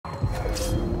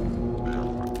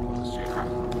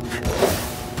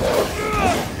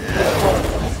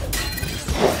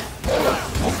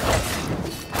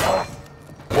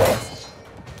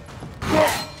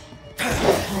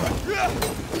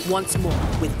Once more,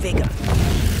 with vigor.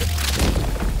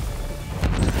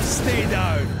 Stay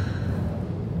down!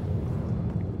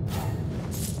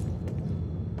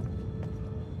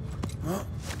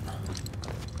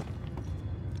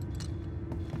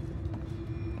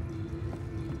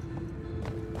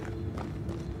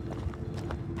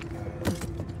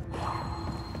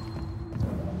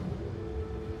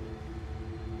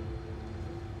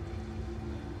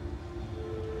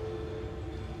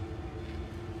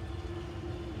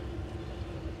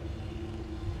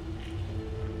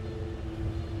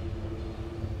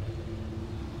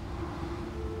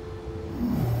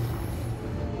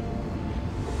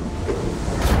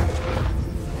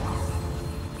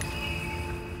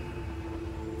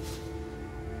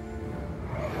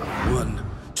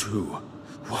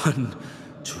 One,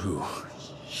 two,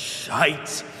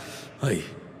 shite!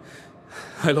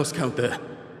 I lost count there.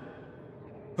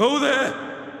 Oh, there!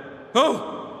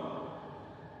 Oh!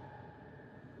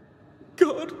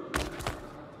 God,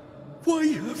 why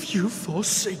have you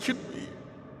forsaken me?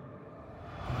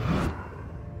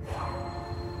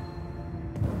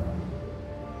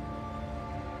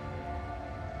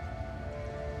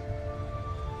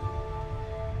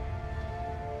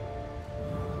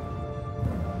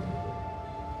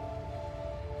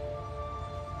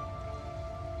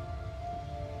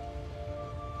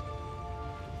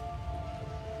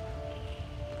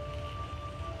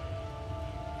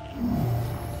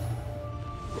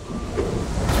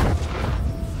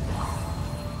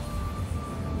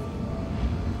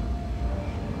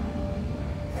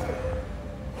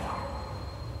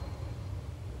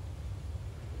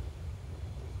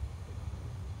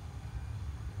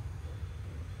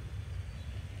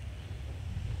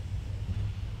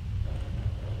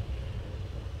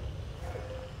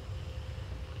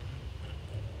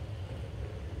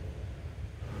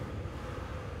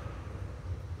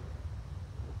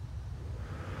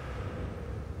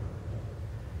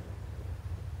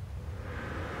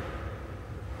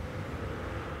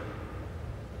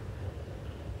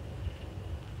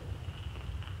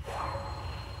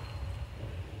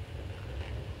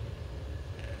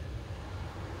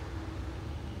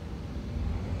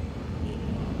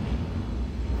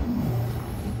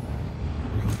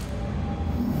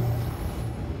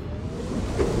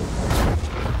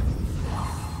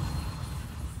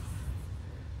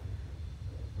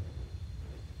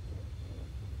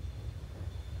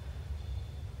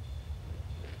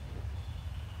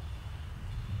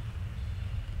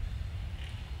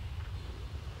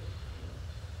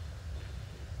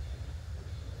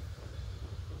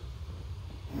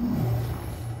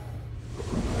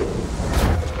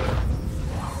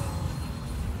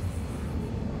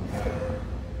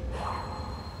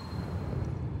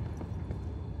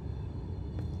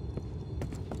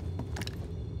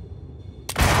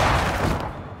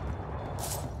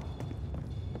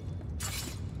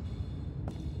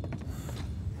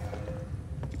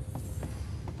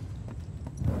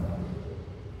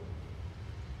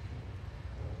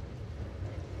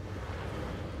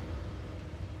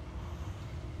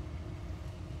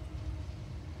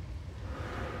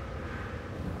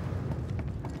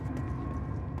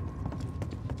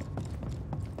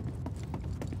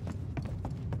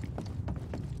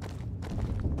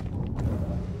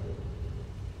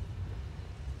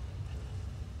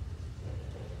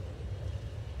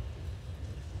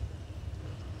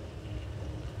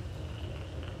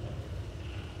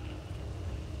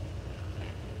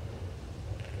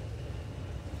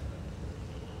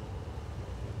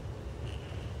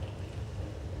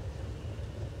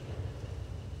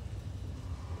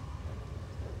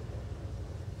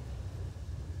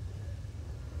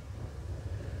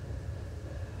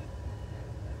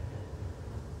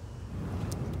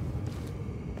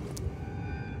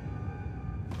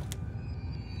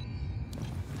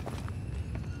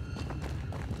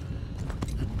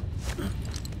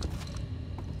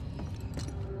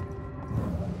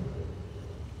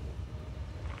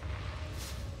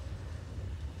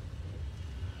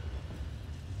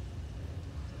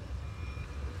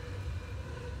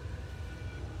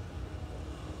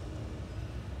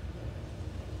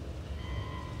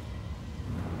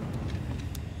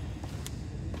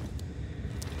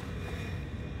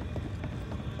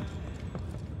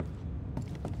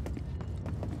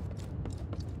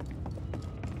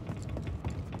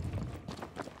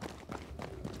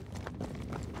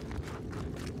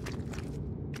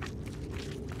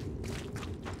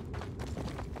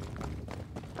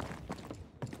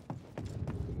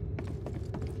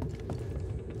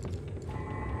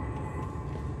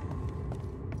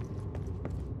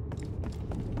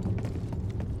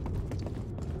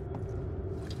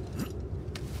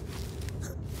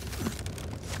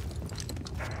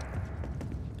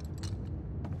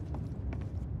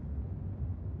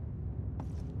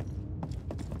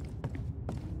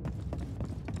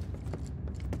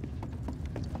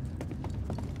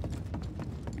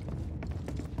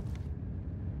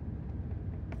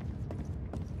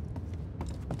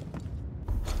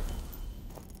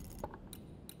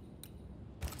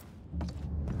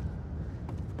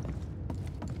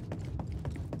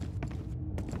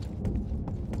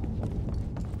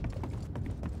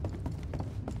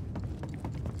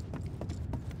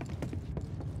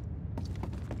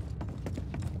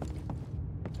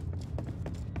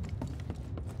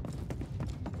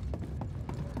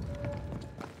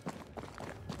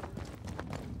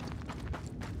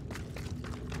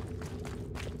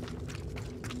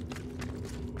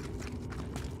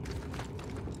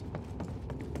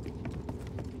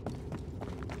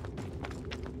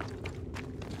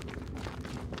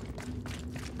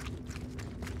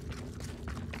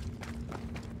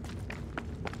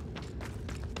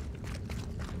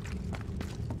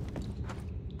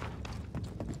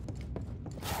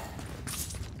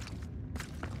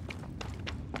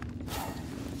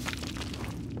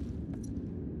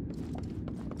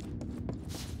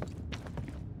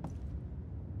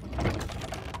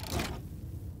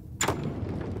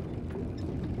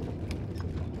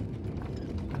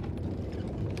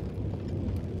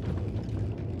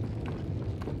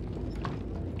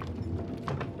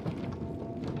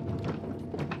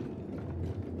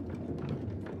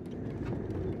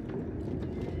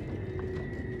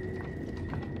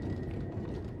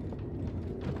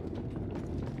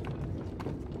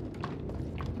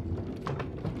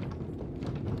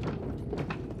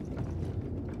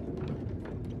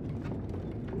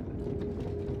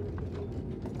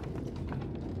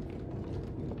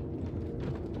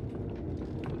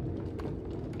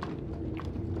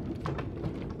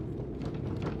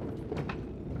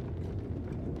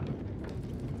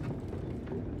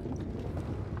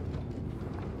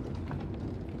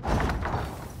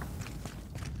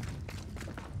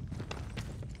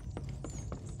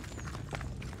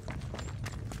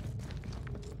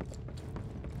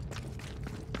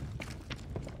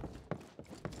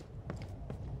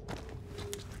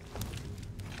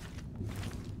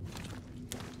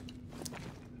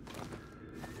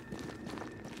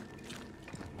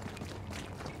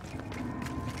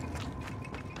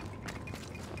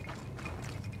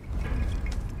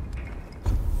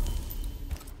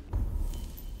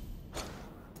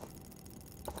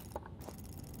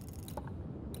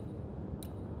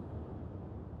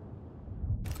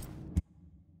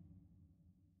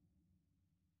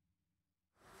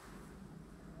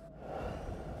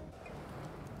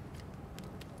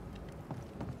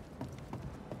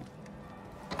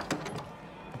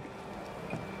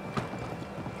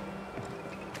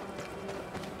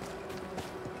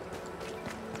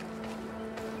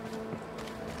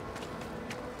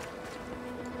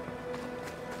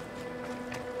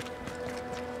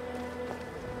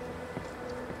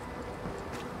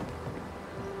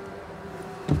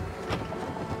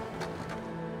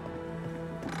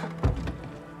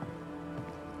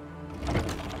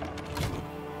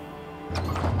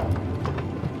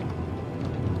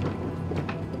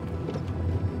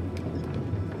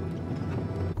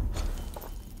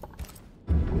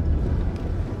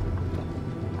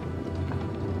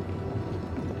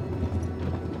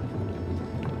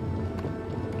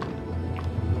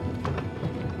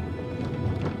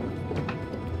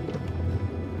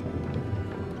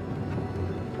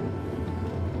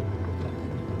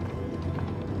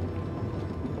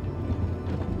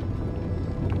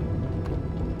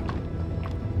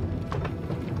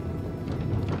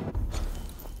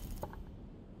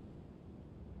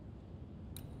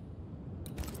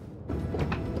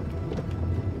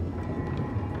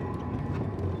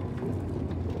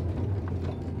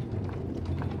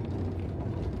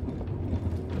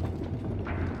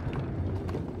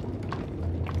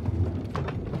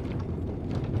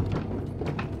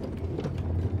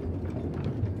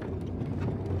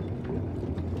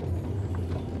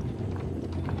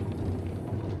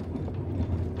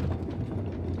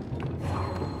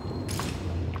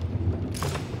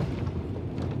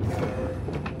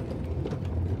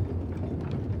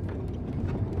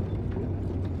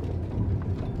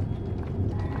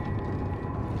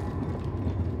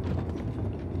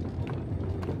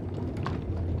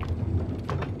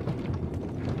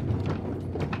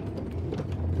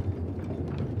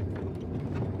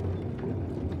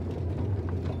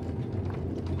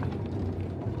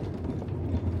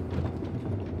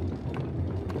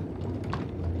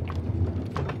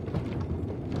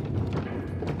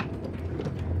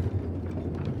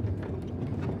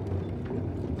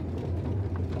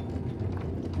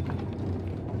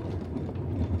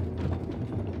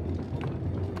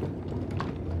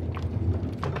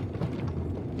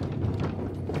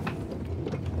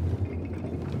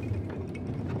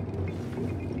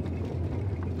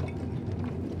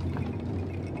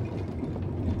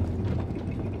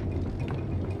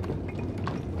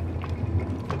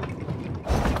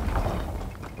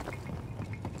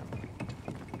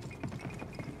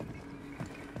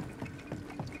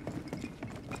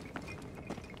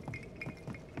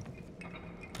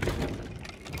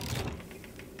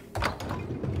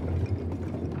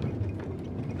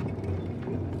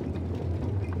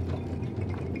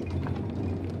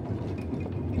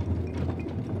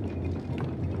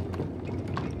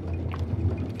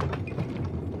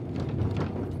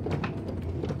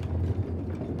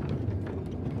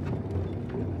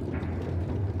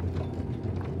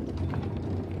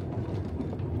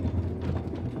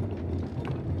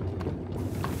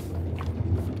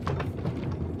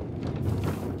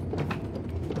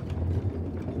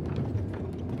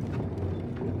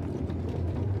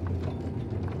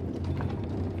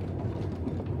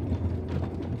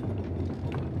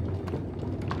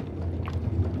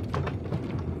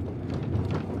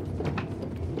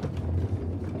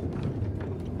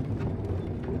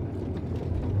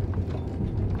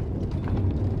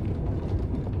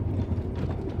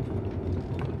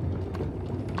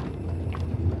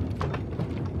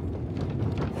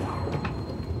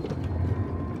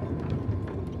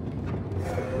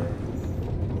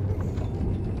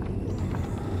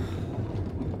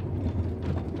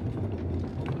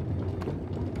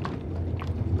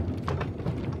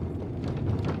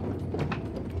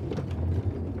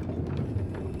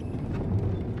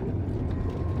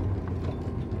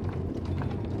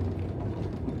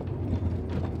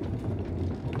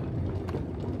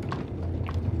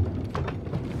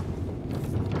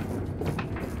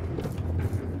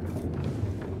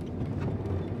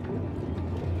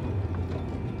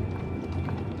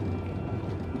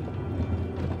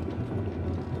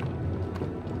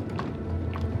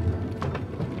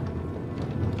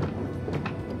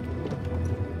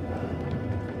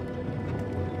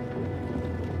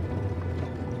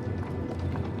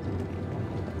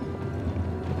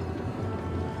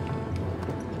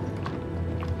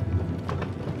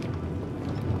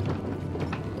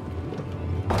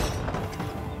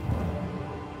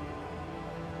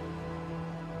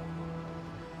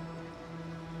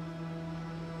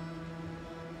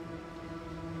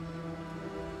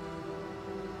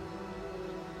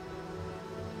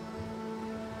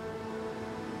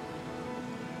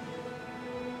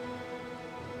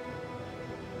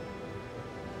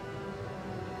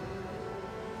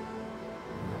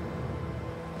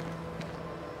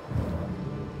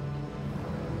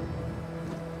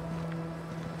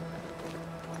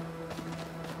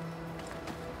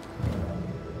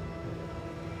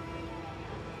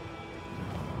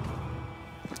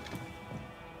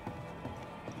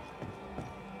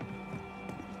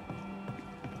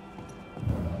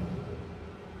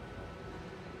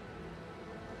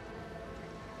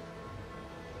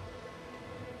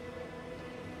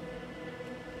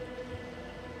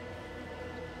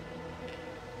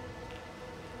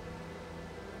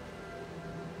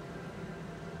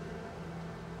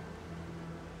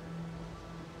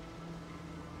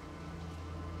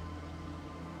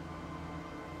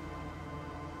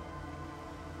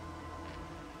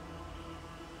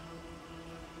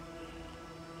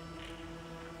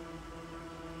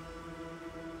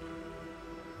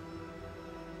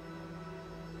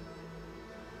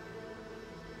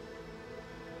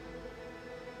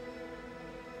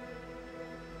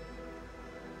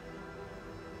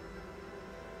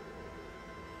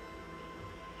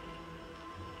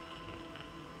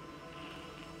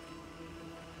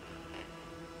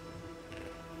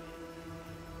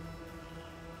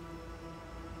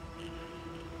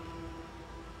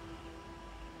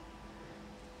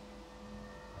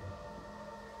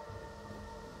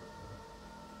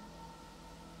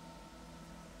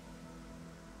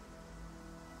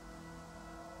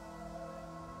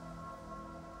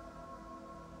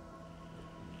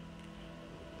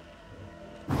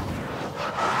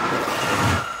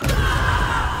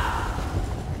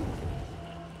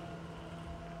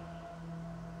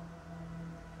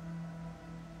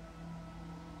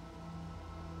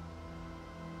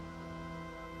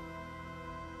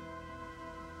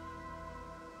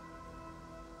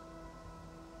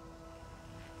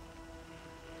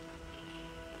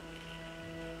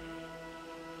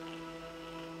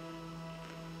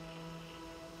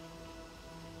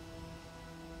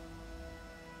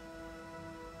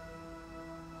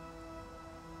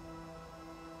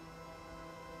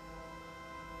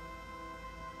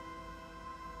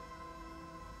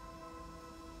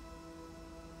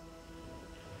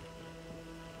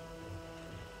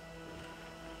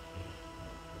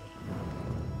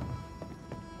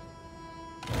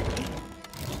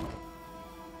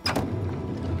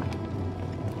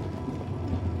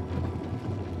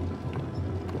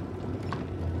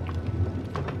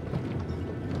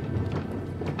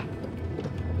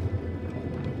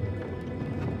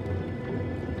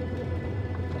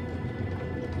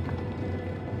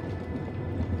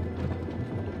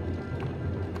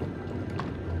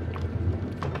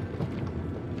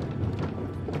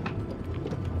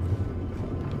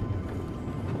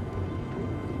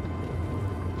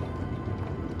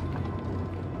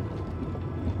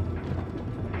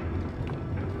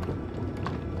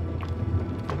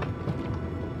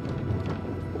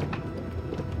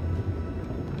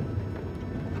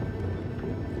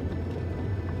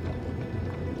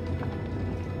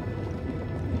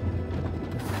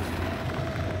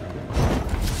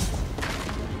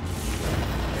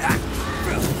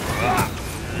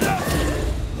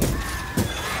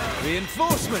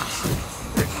 reinforcements!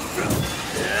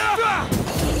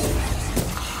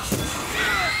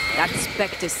 That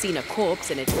spectre's seen a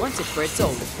corpse and it wants it for its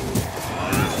own.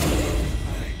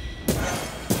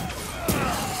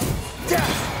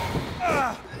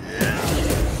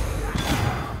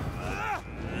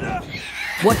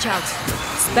 Watch out!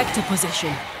 Spectre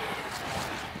possession.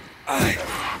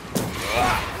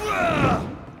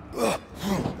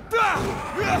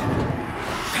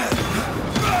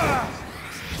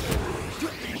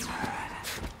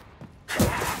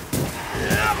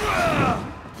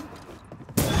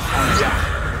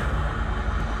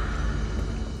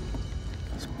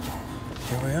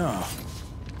 Here we are.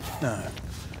 Now,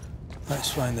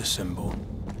 let's find the symbol.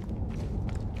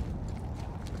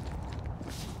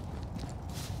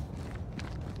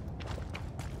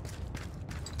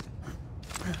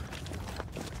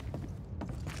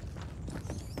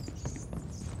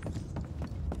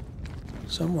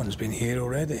 Someone's been here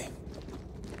already.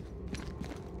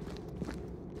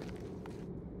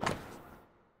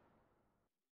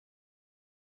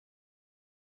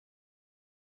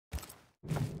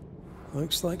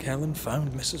 Looks like Helen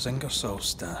found Mrs. Ingersoll's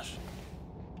stash.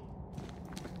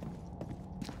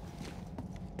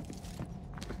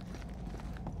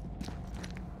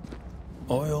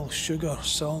 Oil, sugar,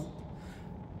 salt.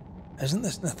 Isn't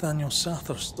this Nathaniel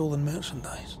Sather's stolen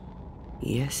merchandise?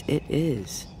 Yes, it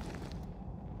is.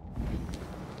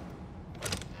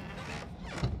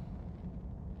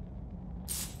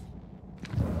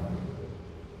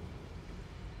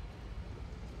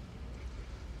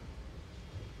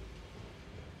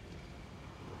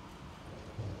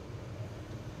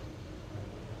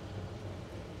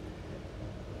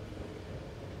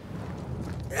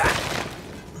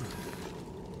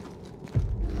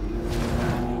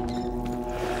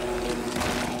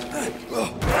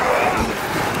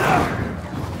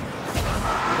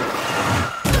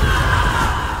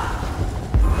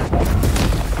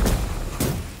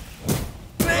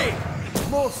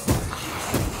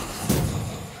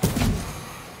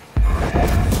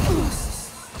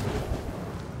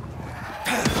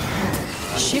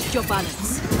 Shift your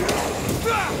balance.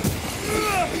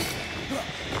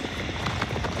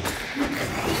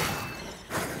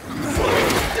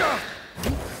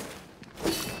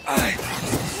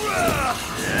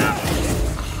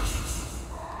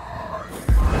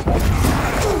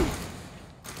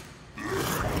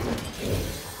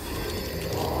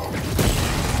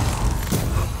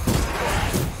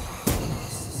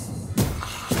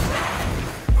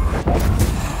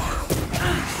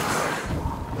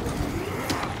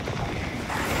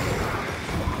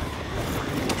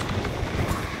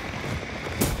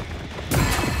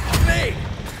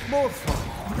 More fun.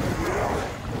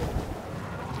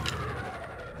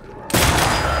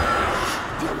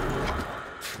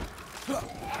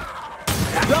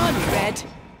 Run, Red!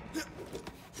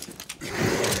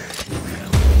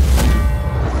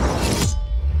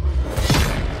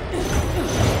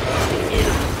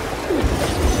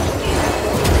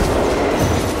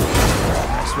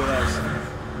 That's what I said.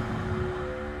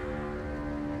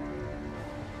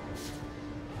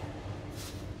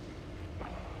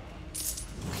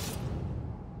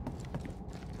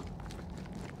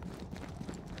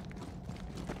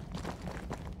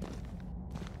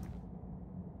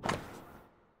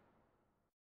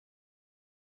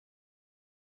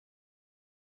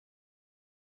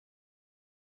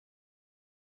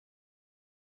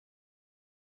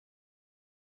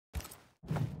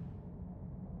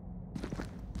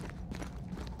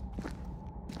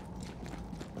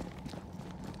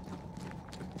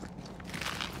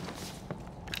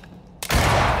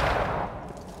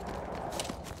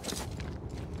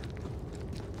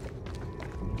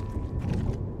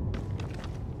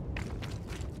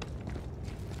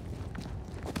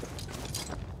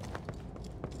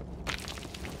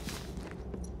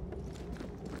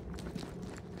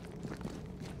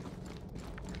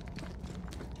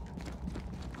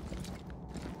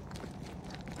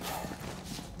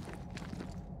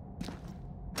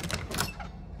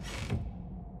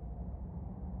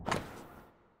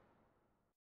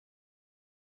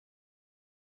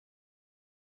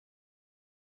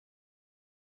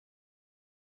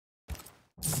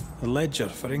 The ledger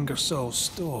for Ingersoll's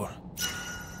store.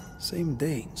 Same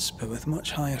dates, but with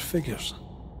much higher figures.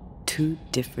 2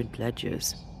 different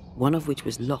ledgers, one of which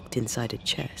was locked inside a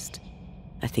chest.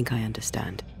 I think I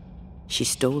understand. She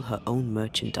stole her own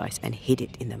merchandise and hid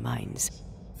it in the mines.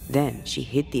 Then she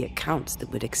hid the accounts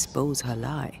that would expose her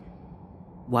lie.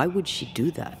 Why would she do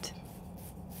that?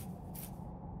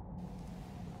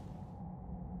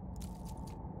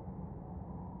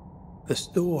 The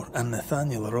store and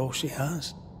Nathaniel are all she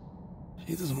has.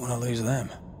 She doesn't want to lose them.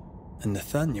 And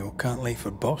Nathaniel can't leave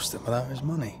for Boston without his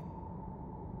money.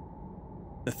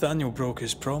 Nathaniel broke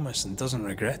his promise and doesn't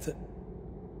regret it.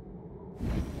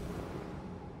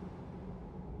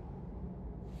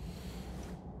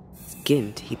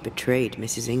 Skint, he betrayed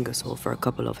Mrs. Ingersoll for a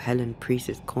couple of Helen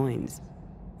Priest's coins.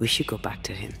 We should go back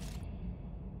to him.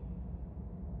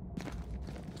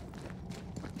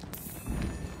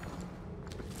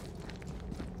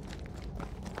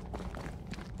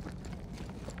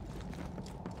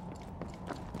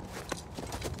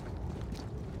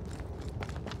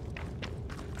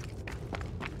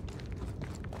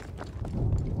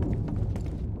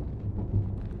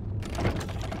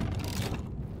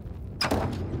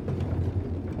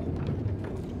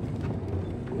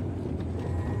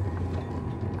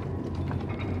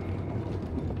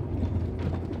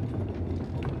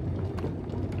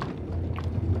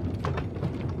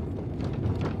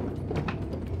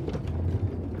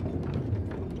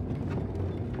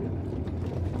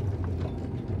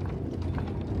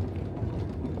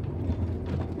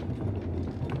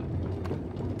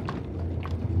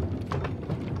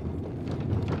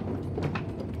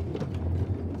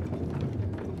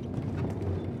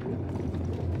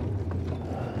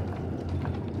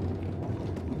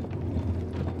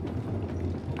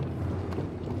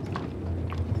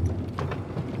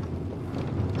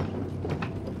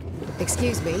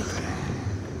 Excuse me.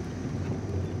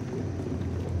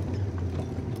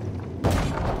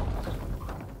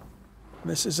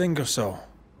 Mrs. Ingersoll.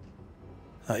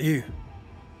 That you?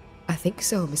 I think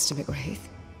so, Mr. McWraith.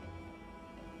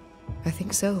 I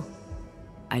think so.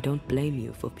 I don't blame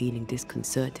you for feeling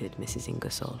disconcerted, Mrs.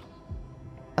 Ingersoll.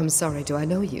 I'm sorry, do I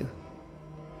know you?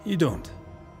 You don't.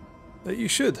 But you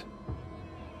should.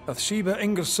 Bathsheba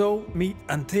Ingersoll, meet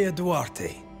Antea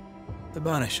Duarte, the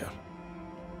Banisher.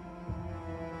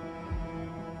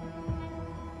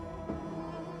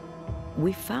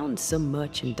 We found some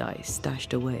merchandise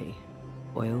stashed away.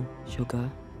 Oil, sugar,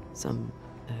 some,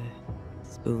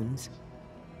 spoons.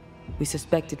 We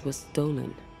suspect it was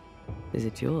stolen. Is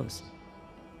it yours?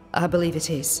 I believe it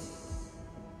is.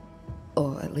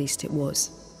 Or at least it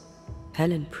was.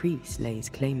 Helen Priest lays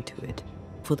claim to it,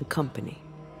 for the company.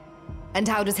 And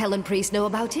how does Helen Priest know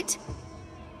about it?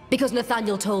 Because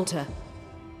Nathaniel told her.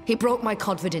 He broke my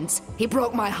confidence. He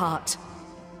broke my heart.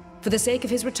 For the sake of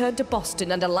his return to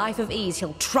Boston and a life of ease,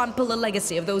 he'll trample the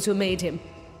legacy of those who made him.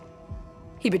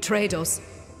 He betrayed us.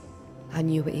 I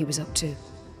knew what he was up to.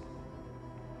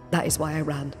 That is why I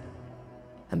ran.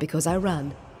 And because I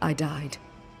ran, I died.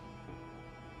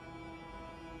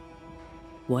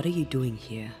 What are you doing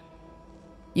here?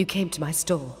 You came to my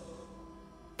store.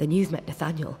 Then you've met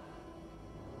Nathaniel.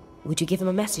 Would you give him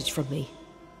a message from me?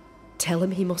 Tell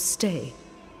him he must stay.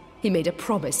 He made a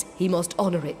promise. He must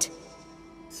honor it.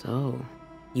 So,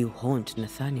 you haunt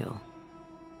Nathaniel.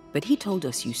 But he told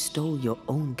us you stole your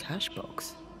own cash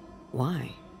box.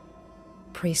 Why?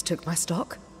 Priest took my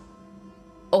stock.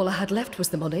 All I had left was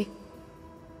the money.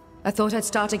 I thought I'd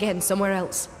start again somewhere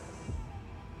else.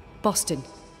 Boston,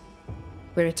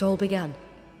 where it all began.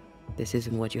 This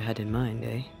isn't what you had in mind,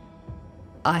 eh?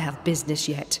 I have business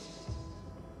yet.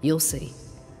 You'll see.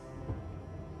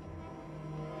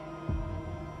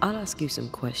 I'll ask you some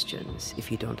questions,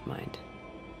 if you don't mind.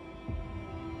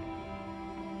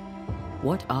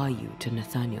 What are you to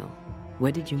Nathaniel?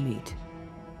 Where did you meet?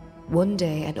 One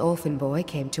day, an orphan boy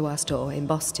came to our store in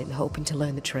Boston, hoping to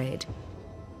learn the trade.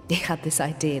 He had this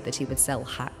idea that he would sell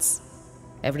hats.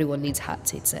 Everyone needs hats,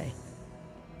 he'd say.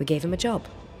 We gave him a job.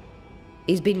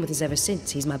 He's been with us ever since.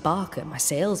 He's my barker, my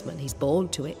salesman. He's born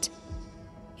to it.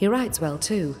 He writes well,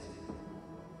 too.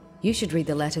 You should read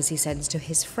the letters he sends to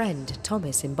his friend,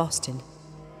 Thomas, in Boston.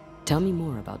 Tell me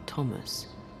more about Thomas.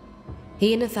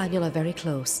 He and Nathaniel are very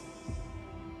close.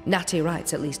 Natty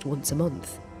writes at least once a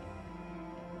month.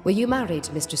 Were you married,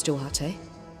 Mr. Duarte?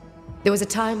 There was a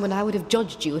time when I would have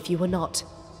judged you if you were not.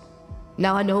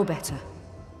 Now I know better.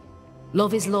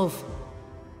 Love is love,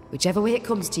 whichever way it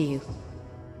comes to you.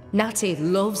 Natty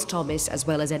loves Thomas as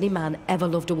well as any man ever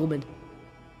loved a woman.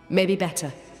 Maybe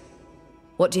better.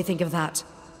 What do you think of that?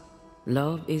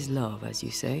 Love is love, as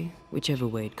you say, whichever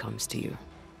way it comes to you.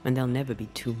 And there'll never be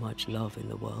too much love in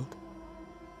the world.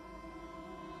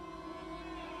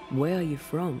 Where are you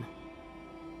from?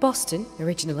 Boston,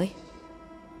 originally.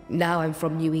 Now I'm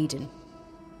from New Eden.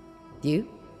 You?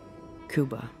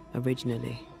 Cuba,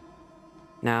 originally.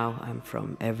 Now I'm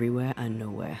from everywhere and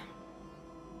nowhere.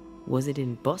 Was it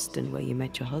in Boston where you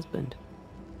met your husband?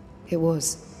 It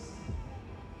was.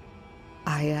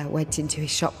 I went into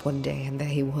his shop one day and there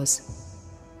he was.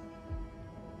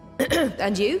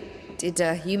 And you? Did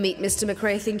you meet Mr.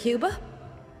 McWraith in Cuba?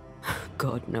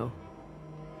 God, no.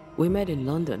 We met in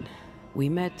London, We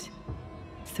met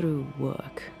through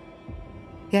work.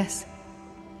 Yes.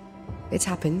 It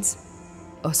happens.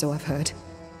 Or so I've heard.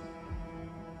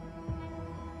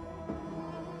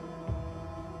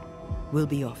 We'll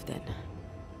be off then.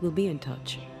 We'll be in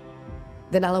touch.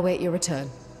 Then I'll await your return.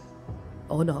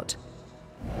 Or not.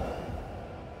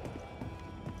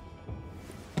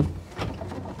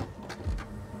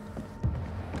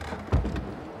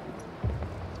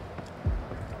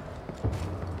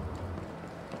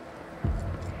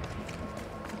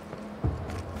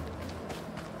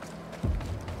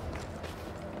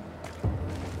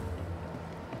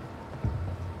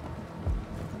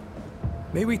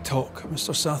 May we talk,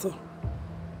 Mr. Sather?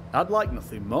 I'd like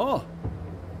nothing more.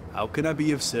 How can I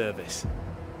be of service?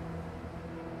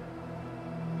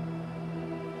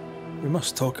 We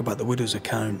must talk about the widow's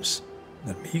accounts.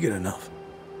 They're meagre enough.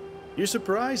 You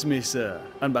surprise me, sir,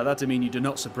 and by that I mean you do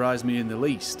not surprise me in the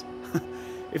least.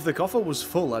 If the coffer was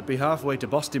full, I'd be halfway to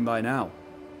Boston by now.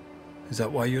 Is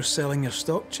that why you're selling your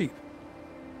stock cheap?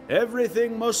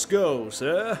 Everything must go,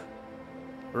 sir.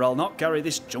 Or I'll not carry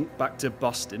this junk back to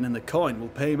Boston and the coin will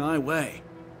pay my way.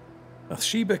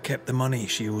 Bathsheba kept the money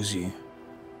she owes you,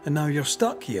 and now you're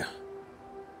stuck here.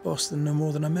 Boston no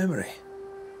more than a memory.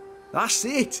 That's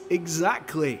it,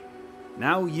 exactly.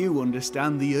 Now you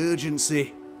understand the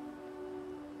urgency.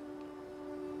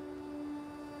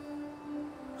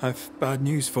 I've bad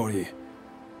news for you.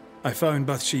 I found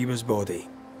Bathsheba's body.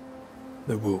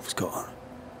 The wolves got her.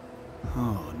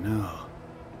 Oh no.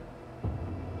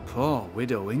 Poor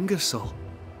widow Ingersoll.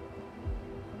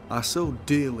 I so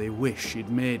dearly wish she'd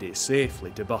made it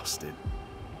safely to Boston.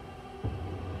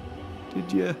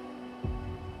 Did you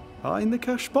find the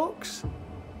cash box?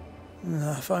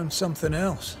 I found something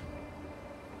else.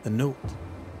 The note.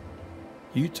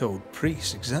 You told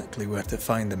Priest exactly where to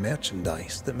find the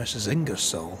merchandise that Mrs.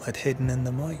 Ingersoll had hidden in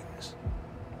the mines.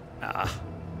 Ah.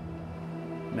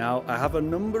 Now, I have a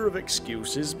number of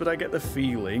excuses, but I get the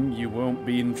feeling you won't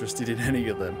be interested in any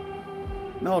of them.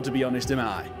 Nor, to be honest, am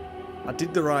I. I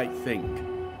did the right thing.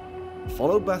 I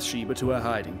followed Bathsheba to her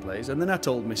hiding place, and then I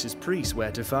told Mrs. Priest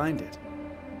where to find it.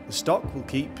 The stock will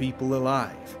keep people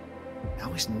alive.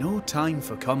 Now is no time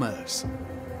for commerce.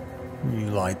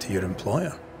 You lied to your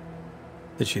employer.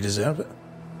 Did she deserve it?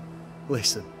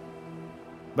 Listen,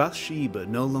 Bathsheba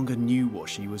no longer knew what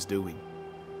she was doing.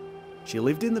 She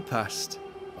lived in the past,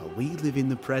 while we live in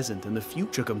the present, and the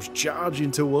future comes charging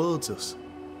towards us.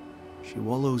 She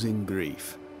wallows in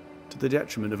grief, to the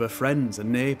detriment of her friends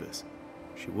and neighbours.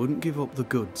 She wouldn't give up the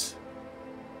goods,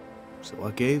 so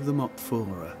I gave them up for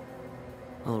her.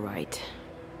 All right.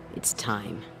 It's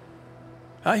time.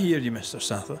 I hear you, Mr.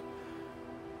 Sather.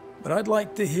 But I'd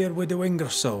like to hear Widow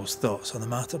Ingersoll's thoughts on the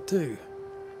matter too.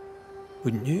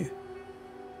 Wouldn't you?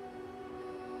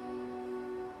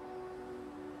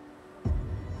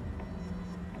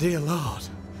 Dear Lord,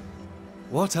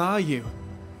 what are you?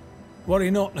 Worry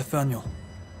not, Nathaniel.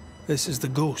 This is the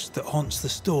ghost that haunts the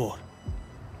store.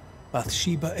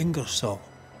 Bathsheba Ingersoll.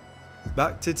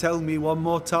 Back to tell me one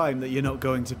more time that you're not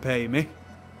going to pay me?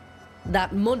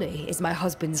 That money is my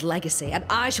husband's legacy, and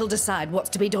I shall decide what's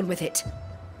to be done with it.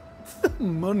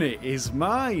 Money is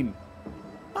mine.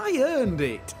 I earned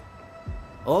it.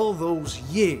 All those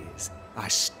years, I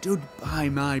stood by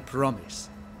my promise,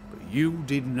 but you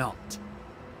did not.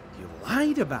 You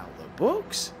lied about the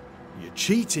books. You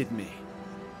cheated me.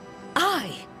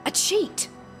 I? A cheat?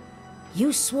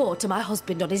 You swore to my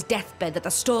husband on his deathbed that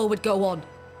the store would go on.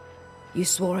 You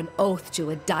swore an oath to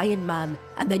a dying man,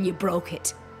 and then you broke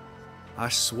it. I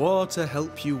swore to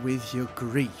help you with your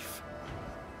grief.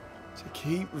 To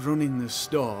keep running the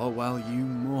store while you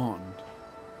mourned.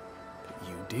 But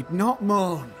you did not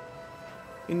mourn.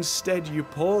 Instead, you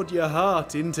poured your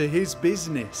heart into his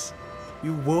business.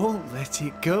 You won't let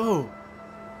it go.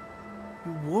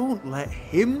 You won't let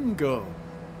him go.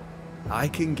 I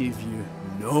can give you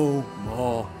no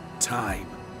more time.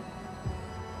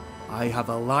 I have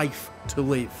a life to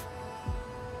live.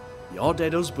 Your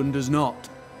dead husband does not.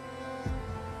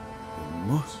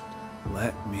 You must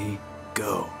let me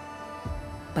go.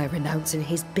 By renouncing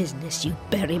his business, you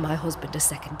bury my husband a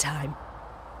second time.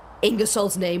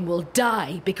 Ingersoll's name will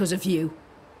die because of you.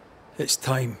 It's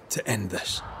time to end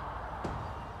this.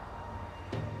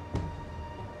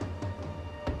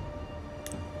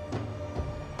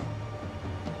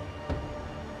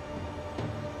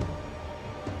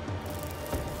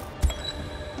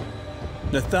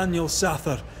 Nathaniel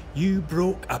Sather, you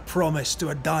broke a promise to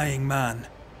a dying man.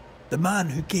 The man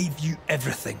who gave you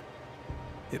everything.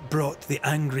 It brought the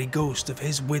angry ghost of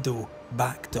his widow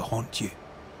back to haunt you.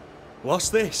 What's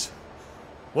this?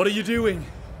 What are you doing?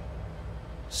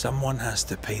 Someone has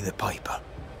to pay the piper.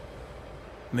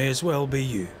 May as well be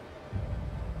you.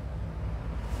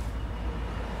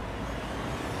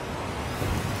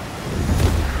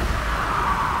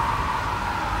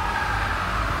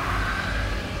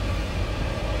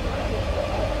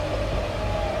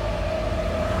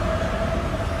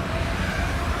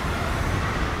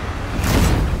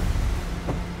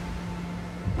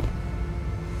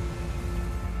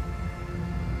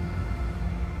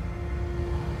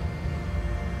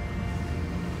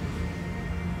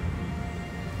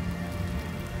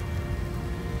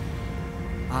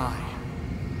 I,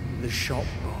 the shop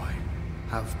boy,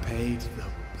 have paid the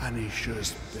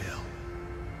Banishers' bill.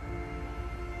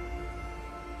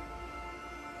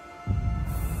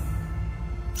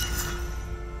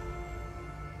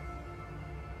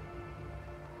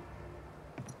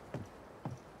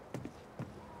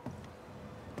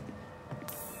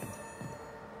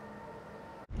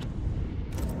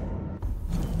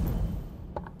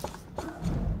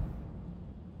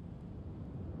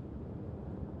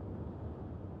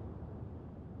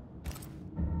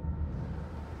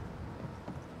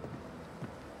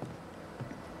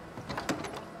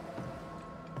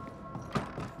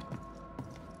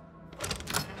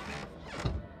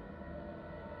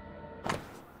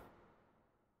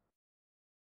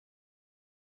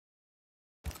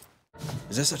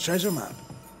 Is this a treasure map?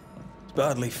 It's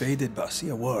badly faded, but I see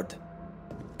a word.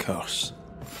 Curse.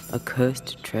 A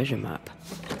cursed treasure map.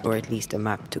 Or at least a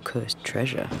map to cursed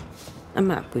treasure. A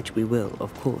map which we will,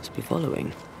 of course, be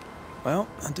following. Well,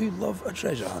 I do love a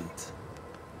treasure hunt.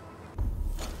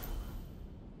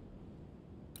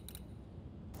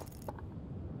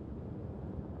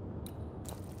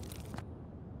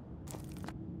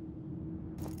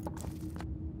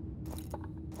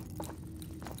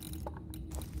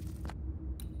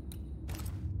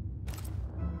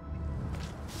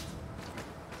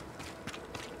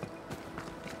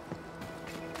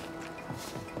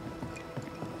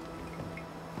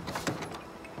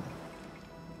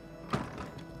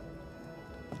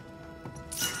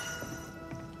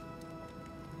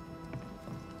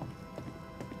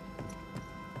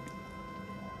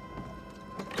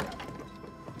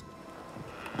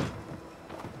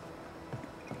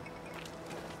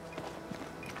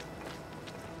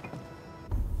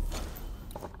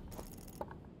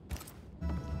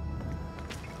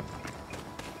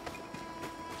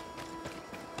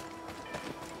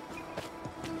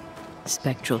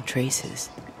 Spectral traces.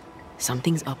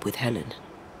 Something's up with Helen.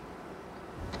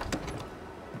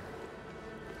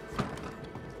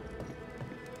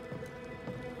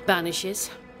 Banishers.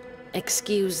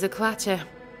 Excuse the clatter.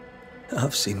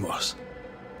 I've seen worse.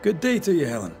 Good day to you,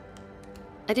 Helen.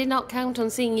 I did not count on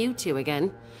seeing you two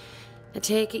again. I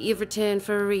take it you've returned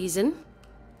for a reason?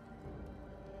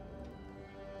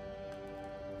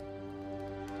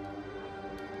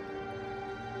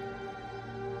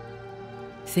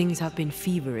 Things have been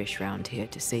feverish round here,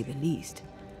 to say the least.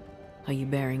 Are you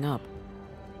bearing up?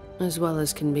 As well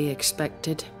as can be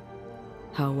expected.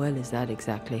 How well is that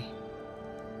exactly?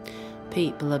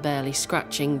 People are barely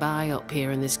scratching by up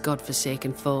here in this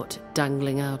godforsaken fort,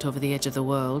 dangling out over the edge of the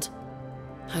world.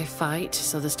 I fight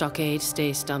so the stockade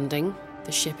stays standing.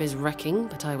 The ship is wrecking,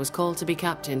 but I was called to be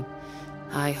captain.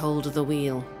 I hold the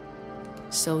wheel.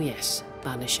 So yes,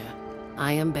 Banisher,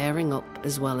 I am bearing up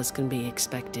as well as can be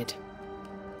expected.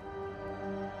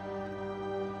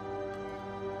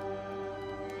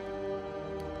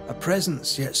 A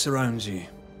presence yet surrounds you.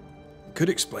 Could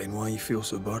explain why you feel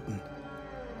so burdened.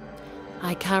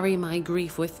 I carry my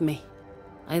grief with me.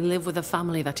 I live with a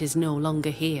family that is no longer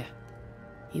here.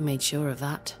 You made sure of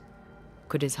that.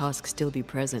 Could his husk still be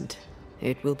present?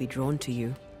 It will be drawn to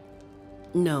you.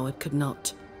 No, it could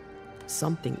not.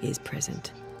 Something is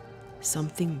present.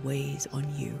 Something weighs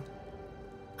on you.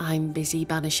 I'm busy,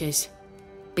 Banishers.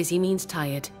 Busy means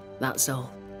tired, that's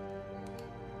all.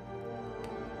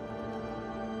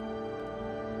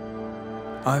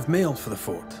 I've mail for the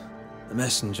fort. The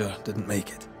messenger didn't make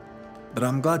it. But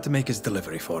I'm glad to make his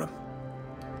delivery for him.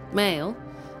 Mail?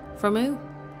 From who?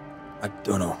 I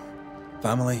don't know.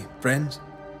 Family? Friends?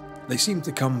 They seem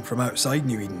to come from outside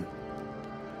New Eden.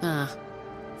 Ah,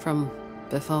 from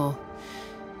before.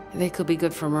 They could be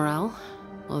good for morale,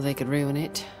 or they could ruin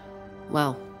it.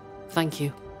 Well, thank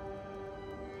you.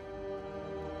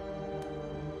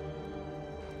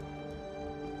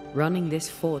 Running this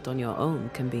fort on your own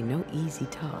can be no easy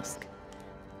task.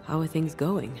 How are things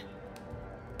going?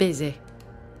 Busy.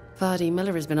 Vardy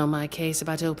Miller has been on my case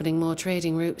about opening more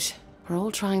trading routes. We're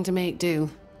all trying to make do,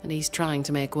 and he's trying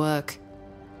to make work.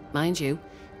 Mind you,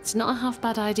 it's not a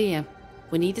half-bad idea.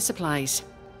 We need the supplies.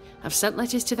 I've sent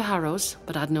letters to the Harrows,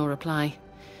 but had no reply.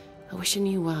 I wish I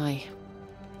knew why.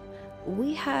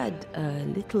 We had a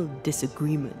little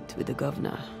disagreement with the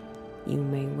governor. You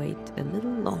may wait a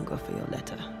little longer for your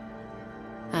letter.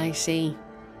 I see.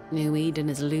 New Eden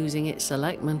is losing its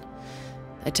selectmen.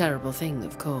 A terrible thing,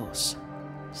 of course.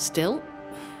 Still,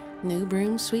 new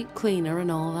broom sweep cleaner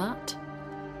and all that.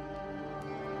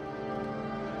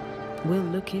 We'll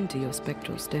look into your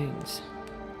spectral stains.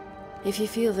 If you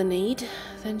feel the need,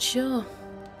 then sure.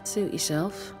 Suit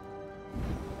yourself.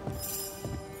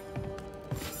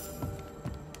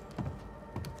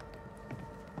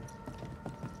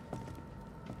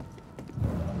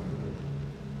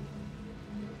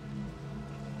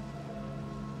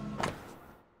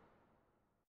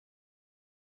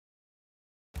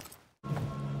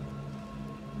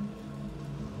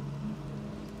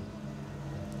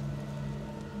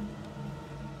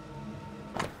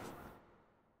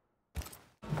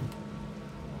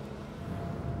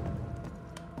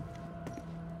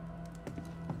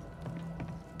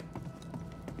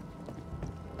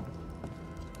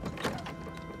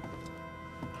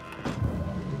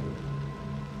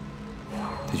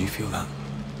 Did you feel that?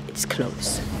 It's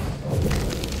close.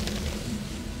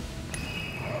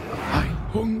 I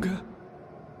hunger.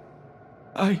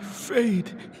 I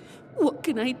fade. What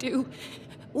can I do?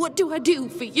 What do I do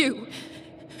for you?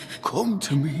 Come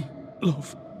to me,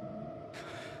 love.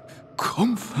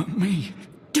 Comfort me.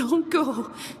 Don't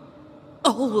go.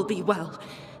 All will be well.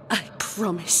 I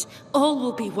promise. All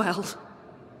will be well.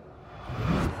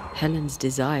 Helen's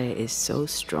desire is so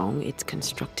strong, it's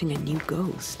constructing a new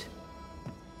ghost.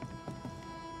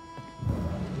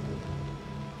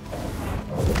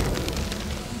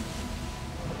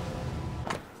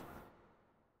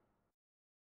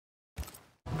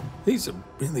 These are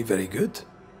really very good.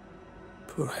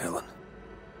 Poor Helen.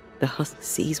 The husk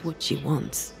sees what she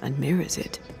wants and mirrors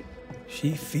it.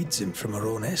 She feeds him from her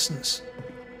own essence.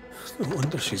 No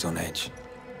wonder she's on edge.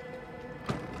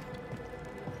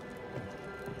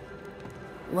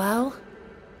 Well?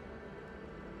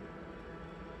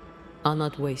 I'll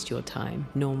not waste your time,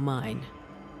 nor mine.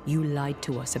 You lied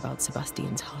to us about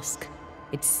Sebastian's husk.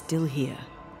 It's still here.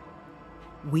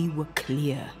 We were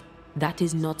clear. That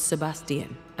is not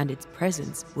Sebastian, and its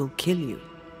presence will kill you.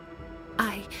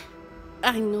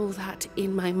 I know that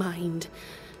in my mind,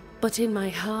 but in my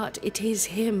heart it is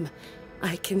him.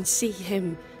 I can see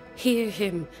him, hear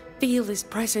him, feel his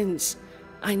presence.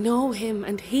 I know him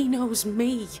and he knows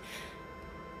me.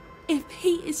 If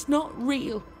he is not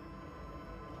real,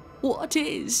 what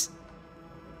is?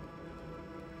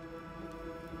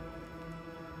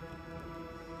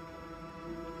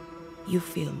 You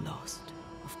feel lost.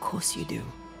 Of course you do.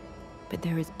 But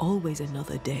there is always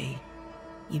another day.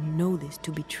 You know this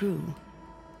to be true.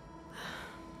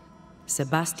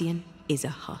 Sebastian is a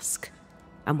husk.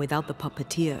 And without the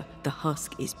puppeteer, the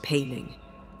husk is paling.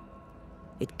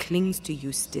 It clings to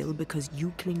you still because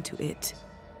you cling to it.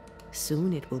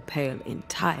 Soon it will pale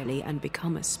entirely and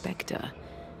become a spectre.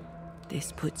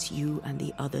 This puts you and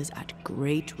the others at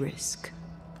great risk.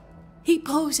 He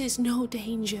poses no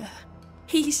danger.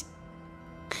 He's...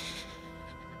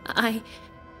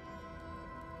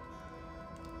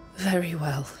 Very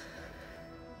well.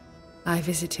 I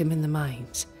visit him in the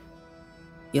mines.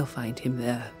 You'll find him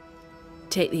there.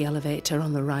 Take the elevator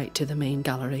on the right to the main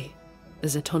gallery.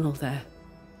 There's a tunnel there.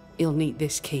 You'll need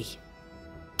this key.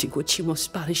 Do what you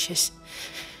must, Banishers.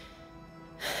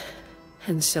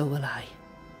 And so will I.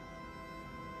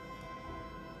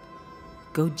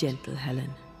 Go gentle,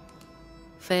 Helen.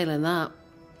 Failing that,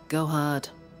 go hard.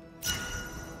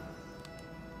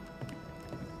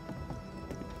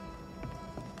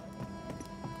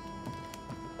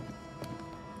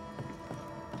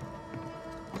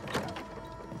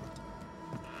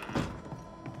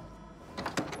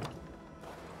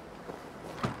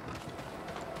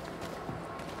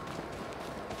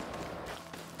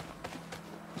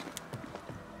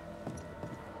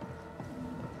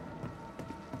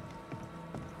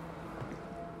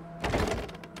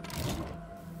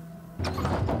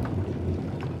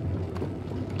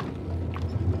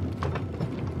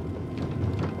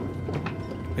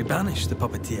 We banished the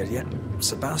puppeteer, yet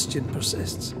Sebastian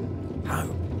persists. How?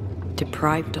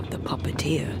 Deprived of the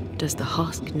puppeteer, does the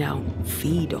husk now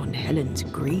feed on Helen's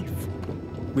grief?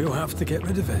 We'll have to get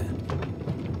rid of it.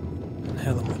 And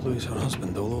Helen will lose her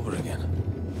husband all over again.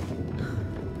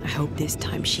 I hope this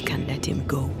time she can let him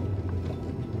go.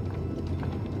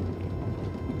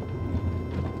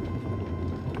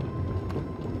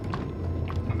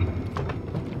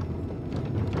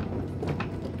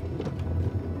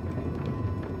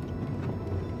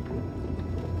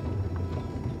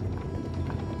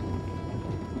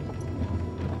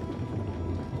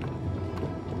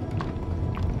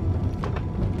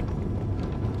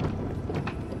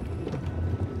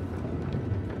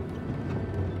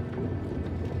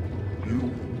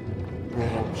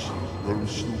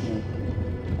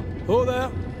 Oh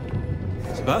there!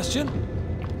 Sebastian?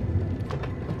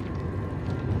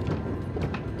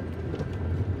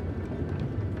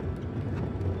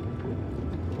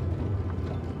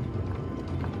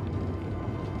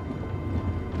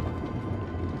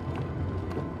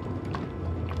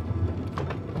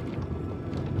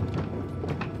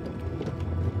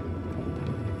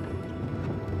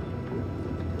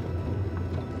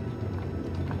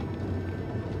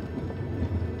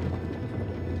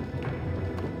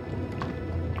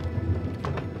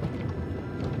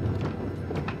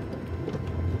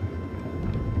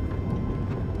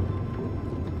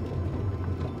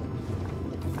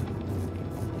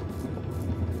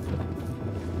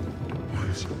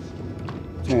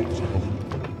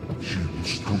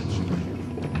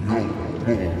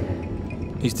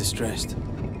 He's distressed.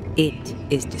 It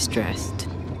is distressed.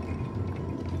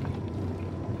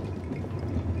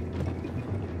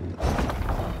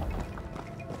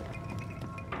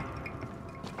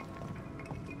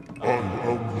 I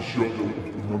am the shadow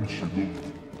of the man she loved,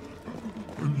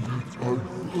 and yet I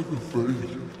further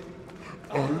fade.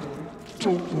 I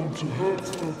don't want to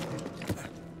hurt her.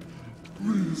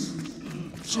 Please,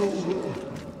 tell her.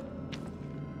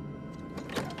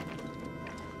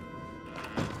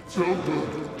 Tell her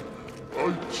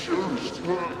I cherished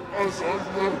her as I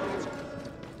left.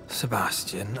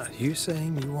 Sebastian, are you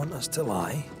saying you want us to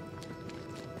lie?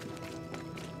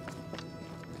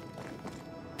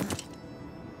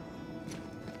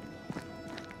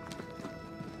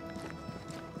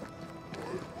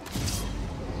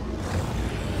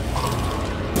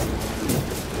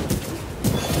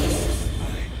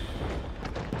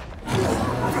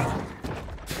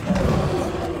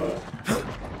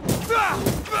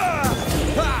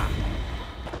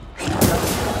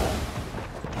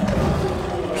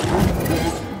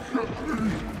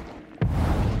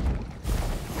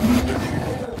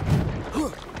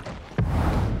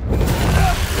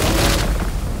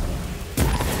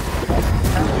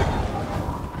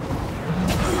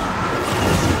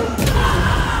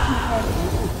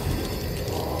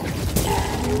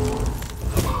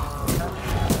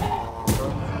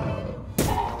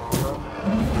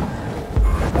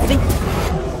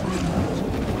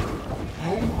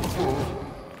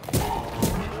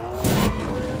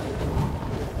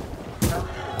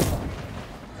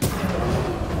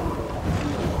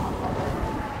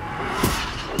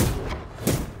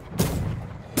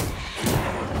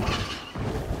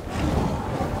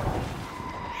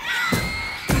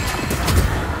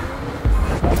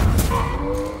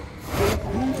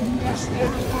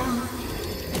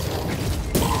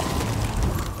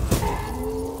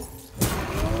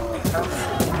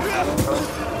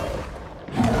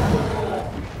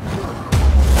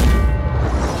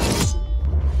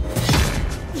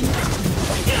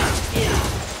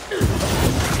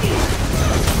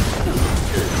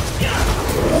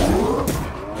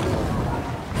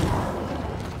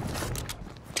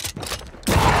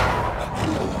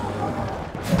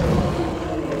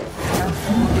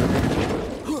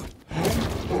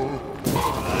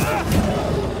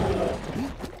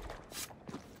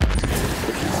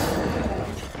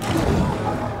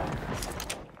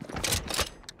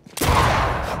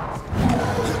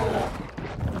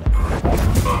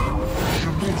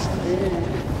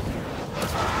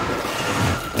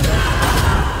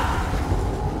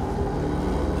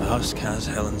 Husk has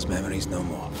Helen's memories no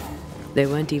more. They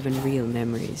weren't even real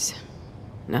memories.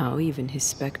 Now even his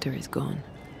spectre is gone.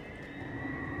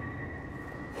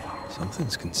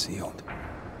 Something's concealed.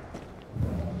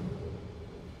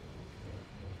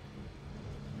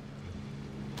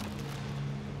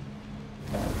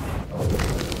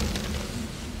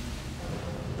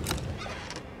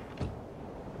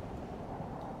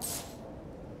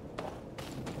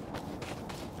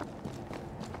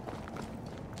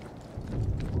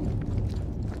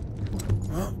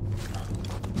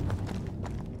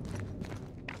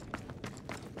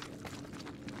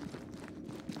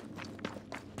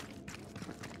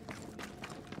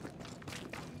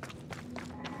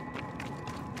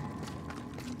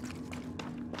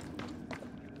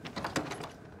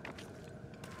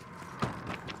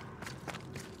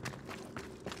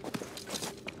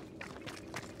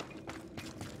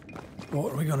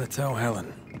 What are we gonna tell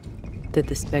Helen? That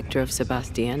the spectre of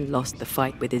Sebastian lost the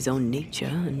fight with his own nature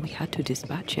and we had to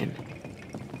dispatch him.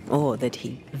 Or that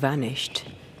he vanished,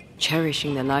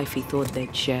 cherishing the life he thought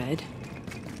they'd shared.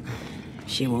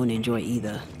 She won't enjoy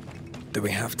either. Do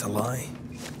we have to lie?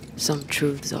 Some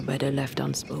truths are better left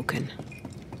unspoken.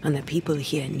 And the people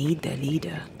here need their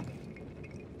leader.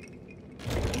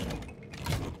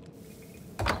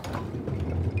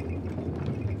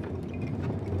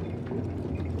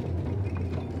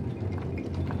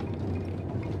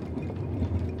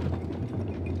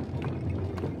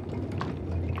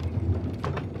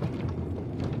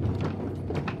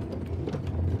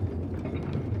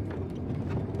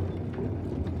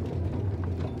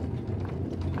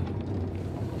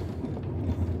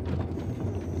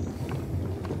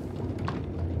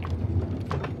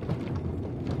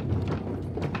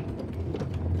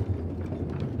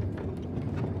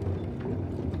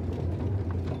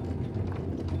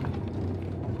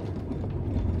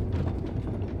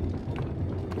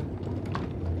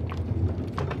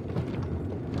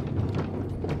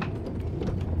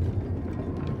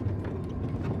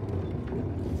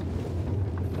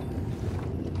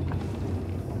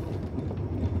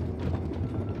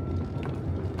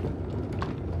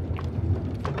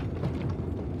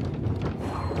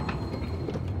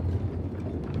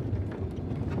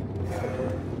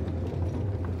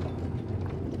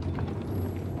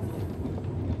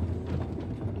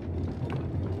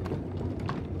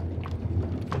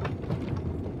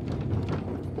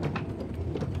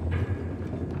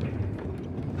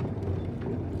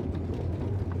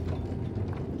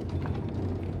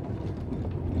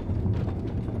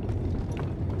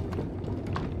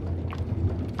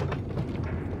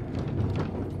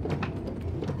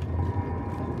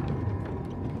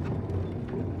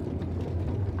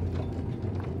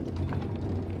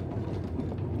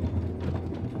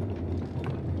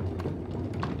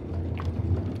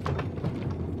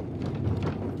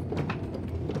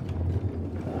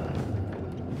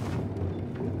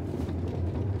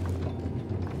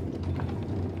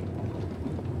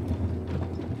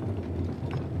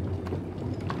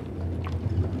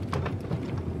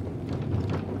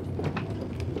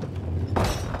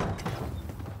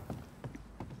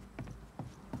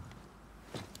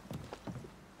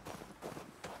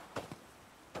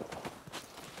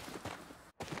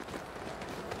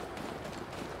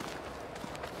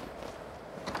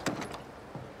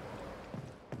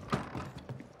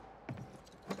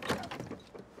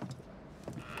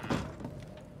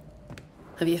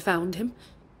 Have you found him?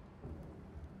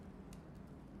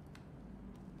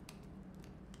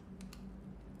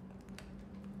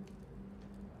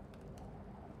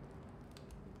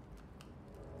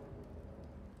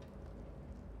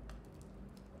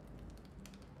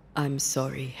 I'm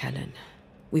sorry, Helen.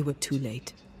 We were too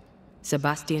late.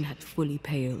 Sebastian had fully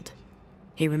paled.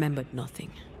 He remembered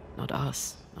nothing. Not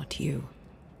us, not you.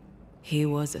 He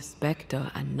was a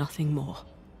spectre and nothing more.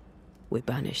 We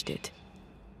banished it.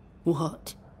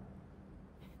 What?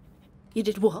 You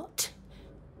did what?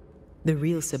 The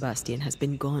real Sebastian has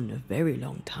been gone a very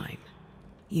long time.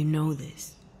 You know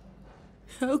this.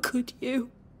 How could you?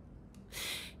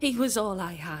 He was all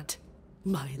I had.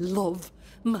 My love,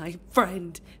 my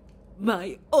friend,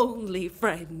 my only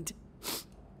friend.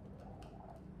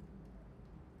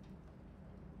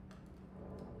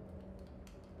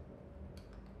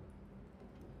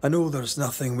 I know there's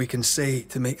nothing we can say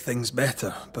to make things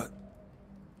better, but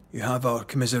you have our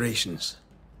commiserations.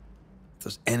 If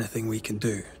there's anything we can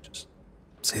do, just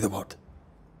say the word.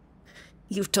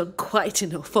 You've done quite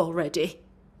enough already.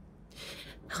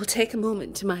 I'll take a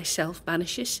moment to myself,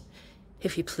 Banishers,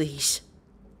 if you please.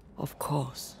 Of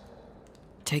course.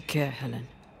 Take care, Helen.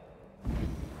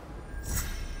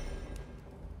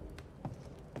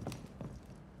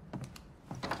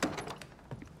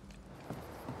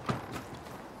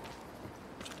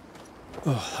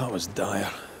 Oh, that was dire.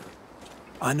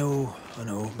 I know,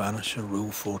 Banisher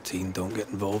Rule 14, don't get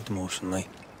involved emotionally.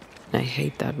 I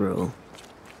hate that rule.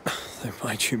 Then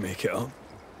why'd you make it up?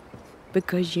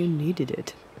 Because you needed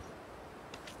it.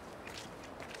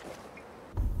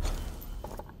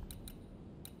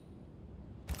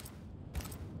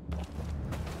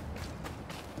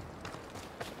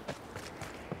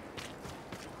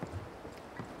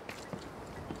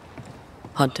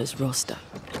 Hunter's roster.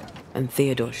 And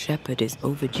Theodore Shepard is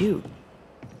overdue.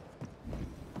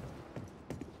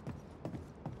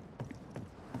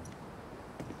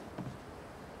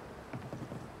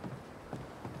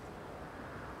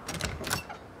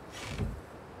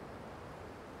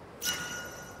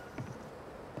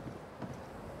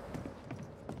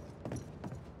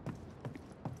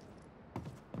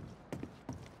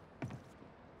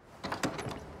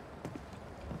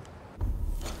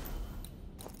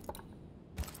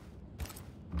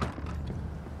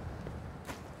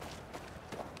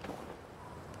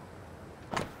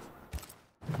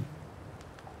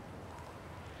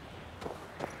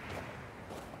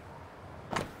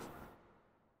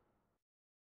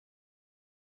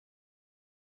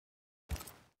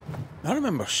 I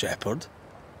remember Shepard.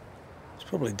 He's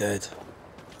probably dead.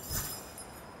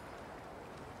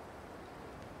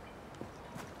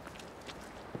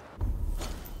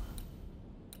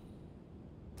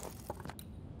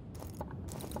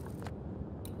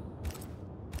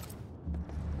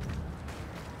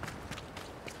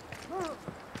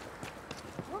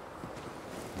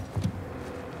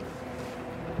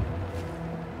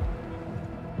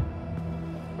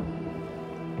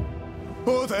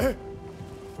 Oh, there!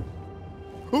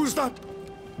 Who's that?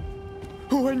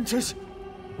 Who enters?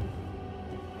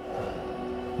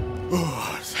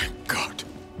 Oh, thank God.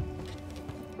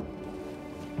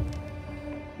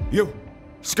 You,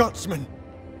 Scotsman,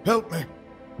 help me.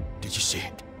 Did you see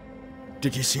it?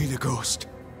 Did you see the ghost?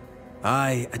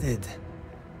 Aye, I did.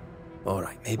 All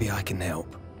right, maybe I can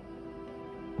help.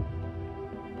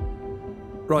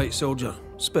 Right, soldier,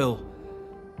 spill.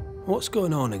 What's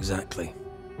going on exactly?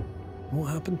 What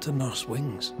happened to Nurse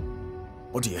Wings?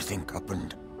 What do you think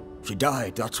happened? She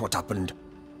died, that's what happened.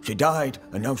 She died,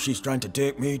 and now she's trying to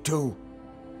take me too.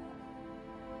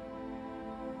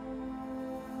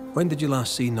 When did you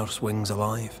last see Nurse Wings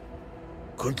alive?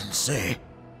 Couldn't say.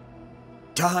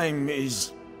 Time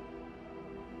is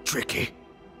tricky.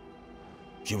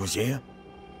 She was here,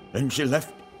 then she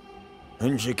left,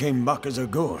 then she came back as a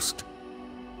ghost.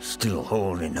 Still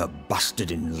holding her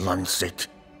bastard in lancet.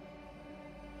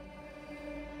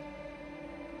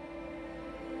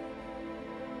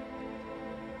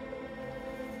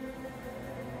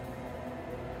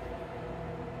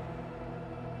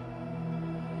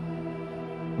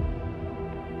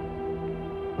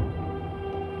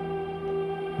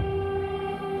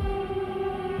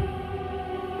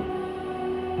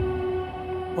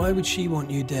 Why would she want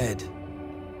you dead?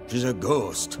 She's a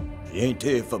ghost. She ain't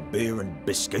here for beer and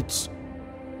biscuits.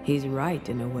 He's right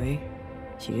in a way.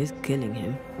 She is killing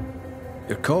him.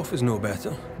 Your cough is no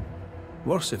better.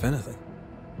 Worse, if anything.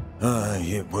 Aye,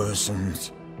 it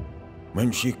worsens.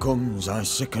 When she comes, I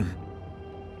sicken.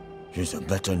 She's a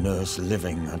better nurse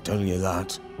living, I tell you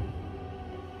that.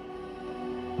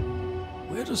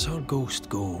 Where does her ghost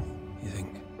go, you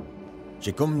think?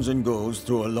 She comes and goes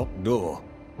through a locked door.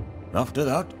 After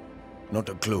that, not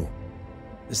a clue.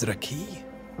 Is there a key?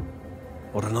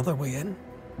 Or another way in?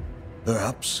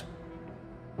 Perhaps.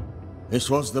 This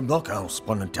was the blockhouse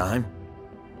upon a time.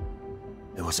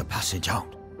 There was a passage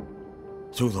out.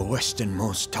 Through the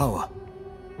westernmost tower.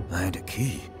 I had a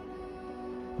key.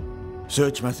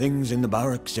 Search my things in the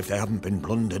barracks if they haven't been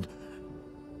plundered.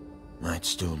 Might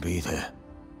still be there.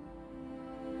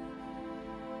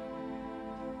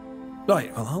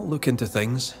 Right, well, I'll look into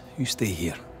things. You stay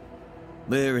here.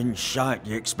 Where in shite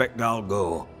you expect I'll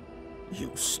go?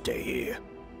 You stay here.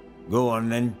 Go on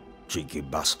then, cheeky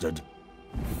bastard.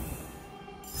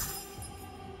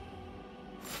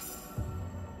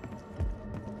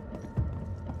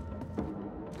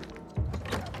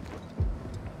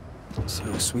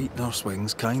 So sweet Nurse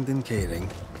Wings, kind and caring,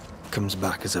 comes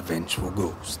back as a vengeful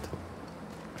ghost.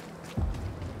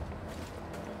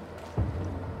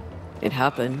 It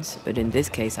happens, but in this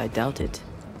case I doubt it.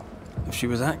 If she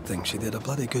was acting, she did a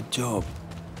bloody good job.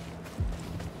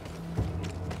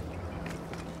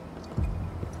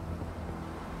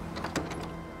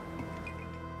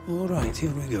 All right,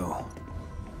 here we go.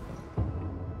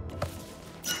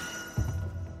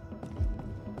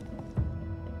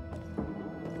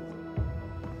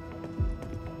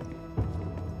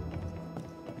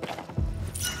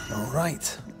 All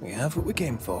right, we have what we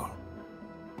came for.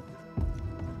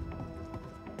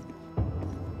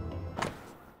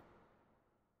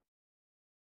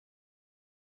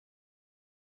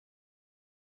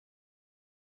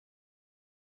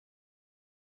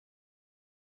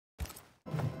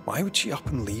 Why would she up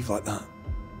and leave like that?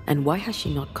 And why has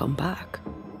she not come back?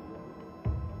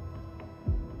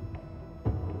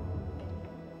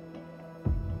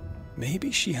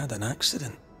 Maybe she had an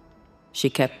accident. She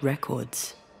kept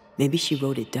records. Maybe she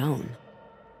wrote it down.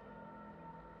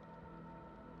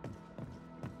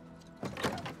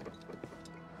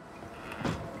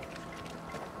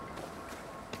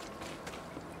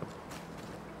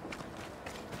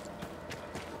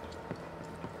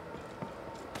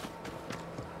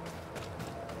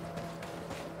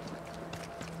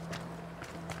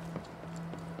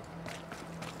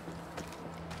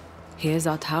 Here's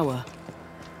our tower.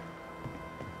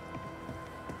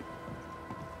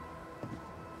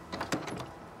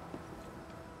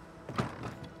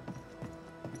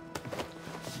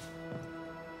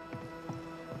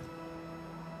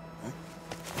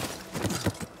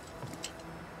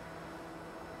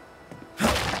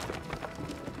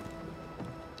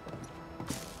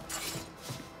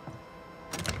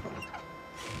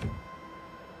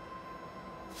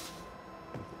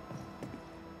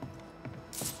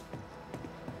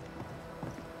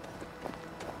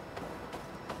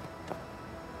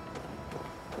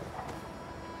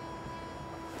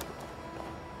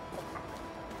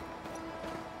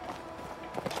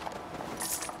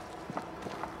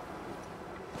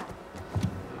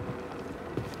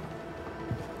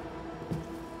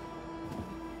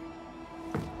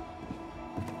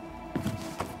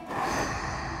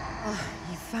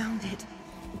 Found it.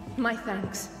 My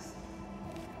thanks.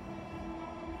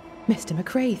 Mr.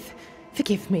 McCraith,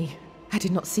 forgive me. I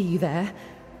did not see you there.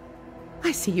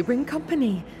 I see you bring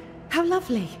company. How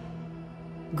lovely.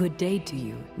 Good day to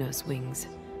you, Nurse Wings.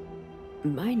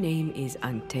 My name is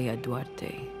Antea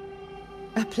Duarte.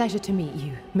 A pleasure to meet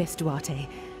you, Miss Duarte.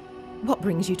 What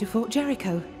brings you to Fort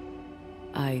Jericho?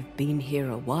 I've been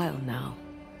here a while now.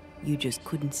 You just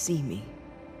couldn't see me.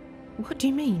 What do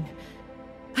you mean?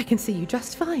 I can see you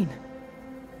just fine.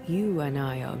 You and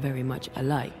I are very much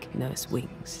alike, Nurse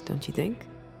Wings, don't you think?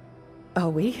 Are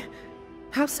we?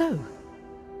 How so?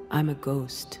 I'm a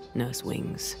ghost, Nurse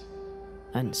Wings.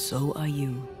 And so are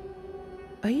you.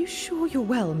 Are you sure you're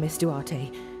well, Miss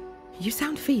Duarte? You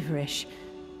sound feverish.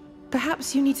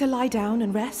 Perhaps you need to lie down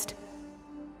and rest?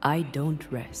 I don't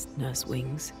rest, Nurse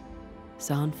Wings.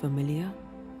 Sound familiar?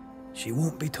 She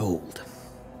won't be told.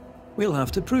 We'll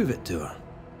have to prove it to her.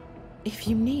 If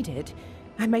you need it,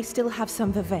 I may still have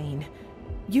some vervain.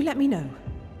 You let me know.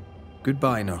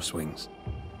 Goodbye, Nurse Wings.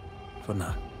 For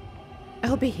now.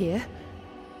 I'll be here,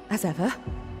 as ever.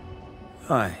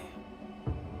 Aye.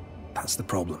 That's the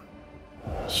problem.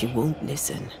 She won't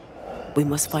listen. We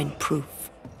must find proof.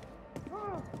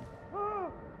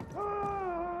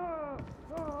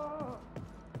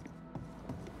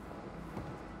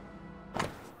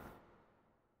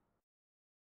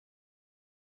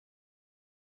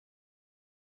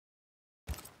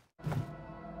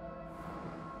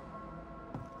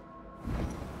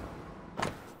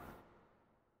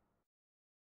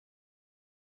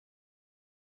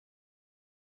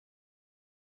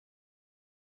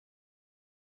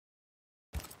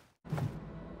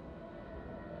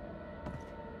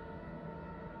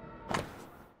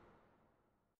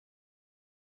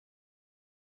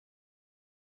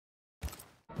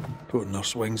 Poor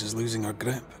Nurse Wings is losing her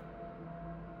grip.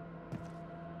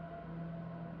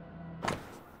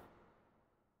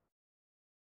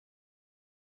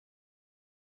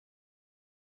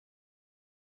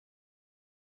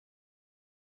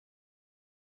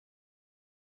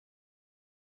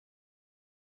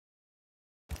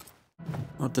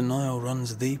 Her denial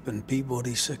runs deep and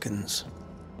Peabody sickens.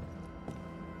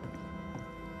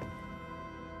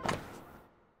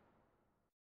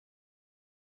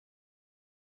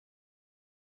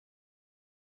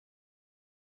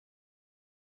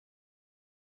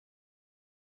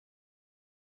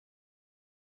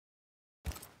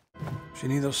 She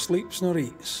neither sleeps nor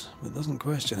eats, but doesn't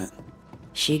question it.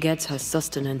 She gets her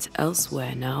sustenance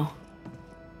elsewhere now.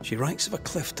 She writes of a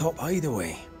cliff-top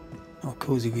hideaway. A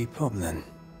cozy wee pub, then.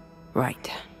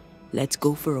 Right. Let's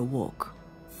go for a walk.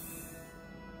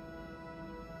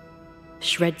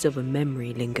 Shreds of a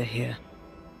memory linger here.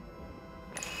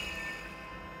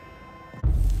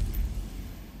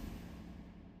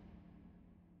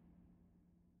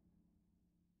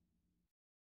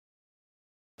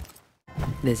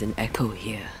 There's an echo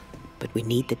here, but we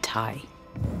need the tie.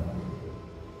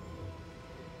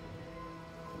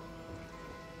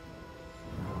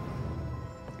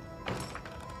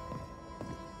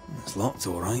 It's locked,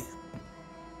 all right.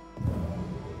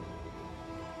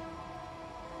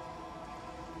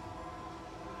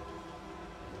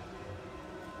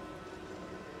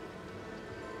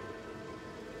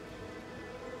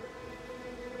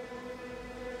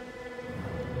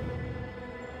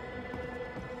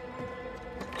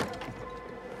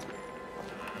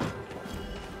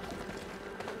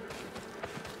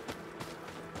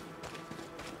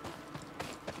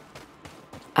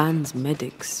 Anne's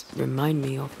medics remind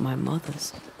me of my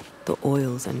mother's. The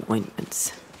oils and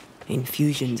ointments,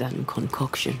 infusions and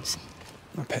concoctions.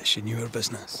 I bet she knew her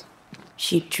business.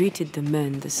 She treated the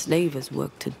men the slavers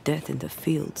worked to death in the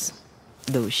fields.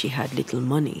 Though she had little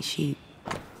money, she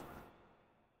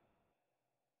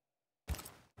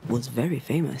was very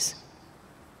famous.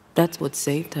 That's what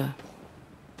saved her.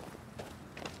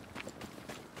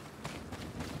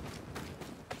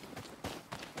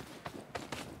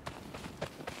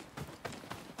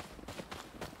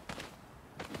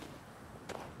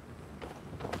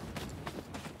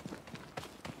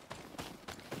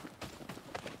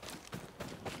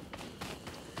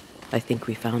 I think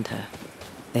we found her.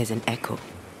 There's an echo.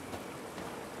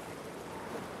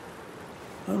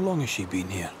 How long has she been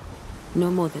here? No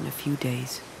more than a few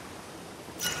days.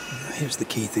 Here's the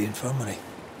key to the infirmary.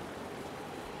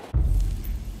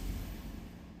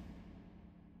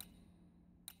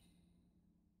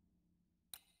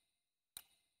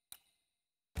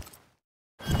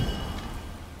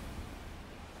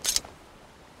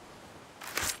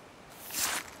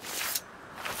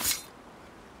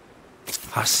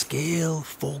 A scale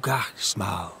fogach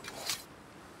smile.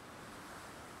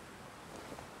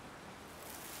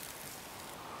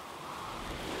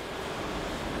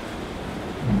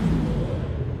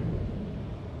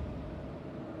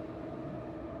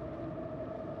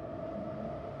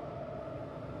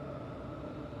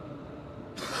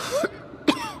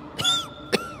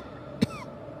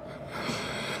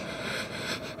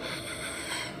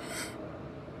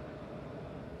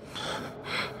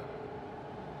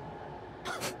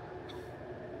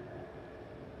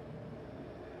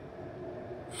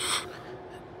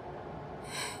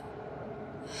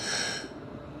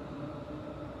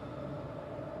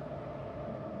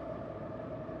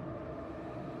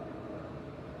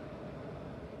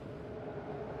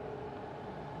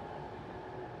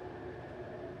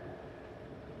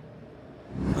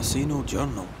 I see no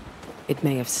journal. It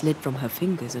may have slid from her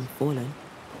fingers and fallen.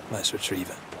 Let's retrieve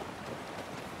it.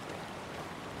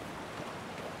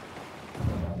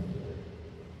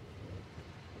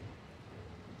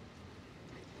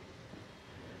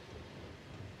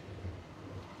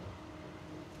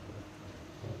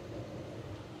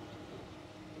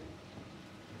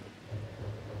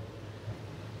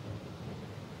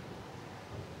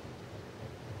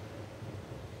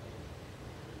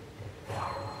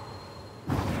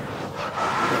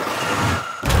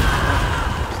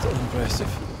 Still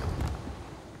impressive.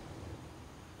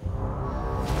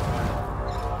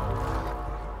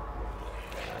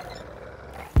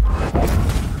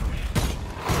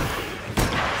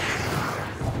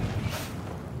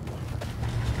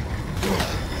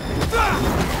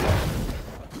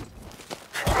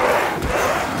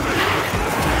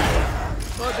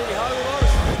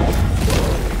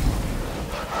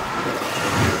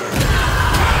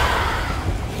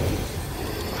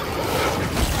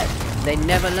 They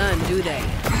never learn, do they?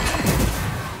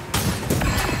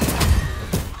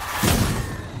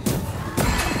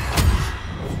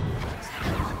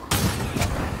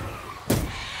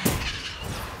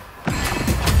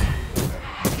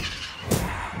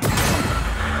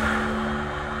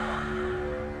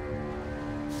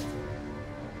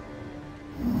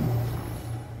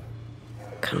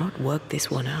 cannot work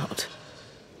this one out.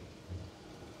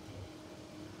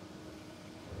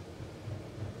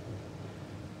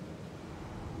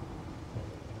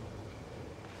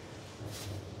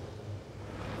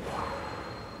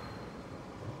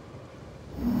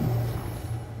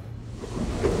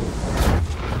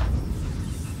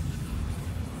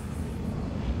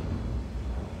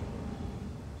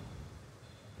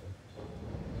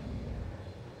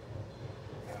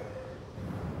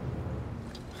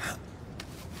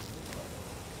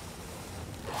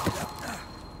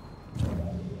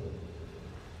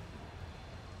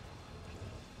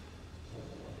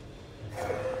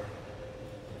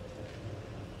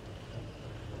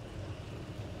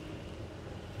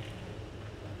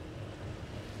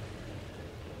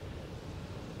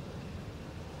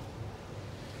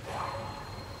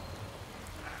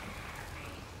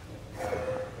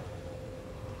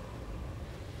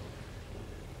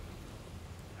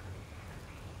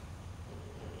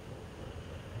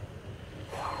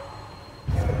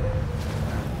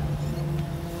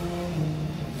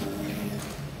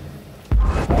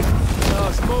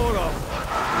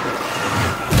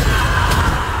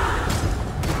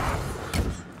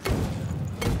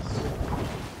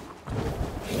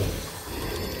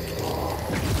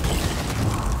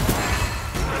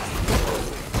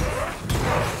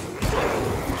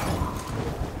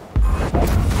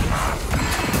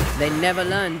 They never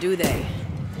learn, do they?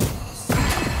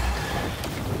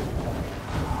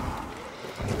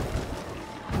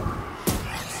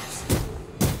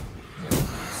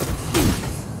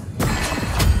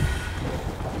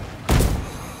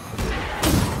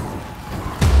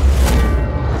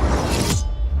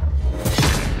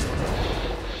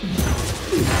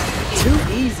 Too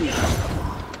easy.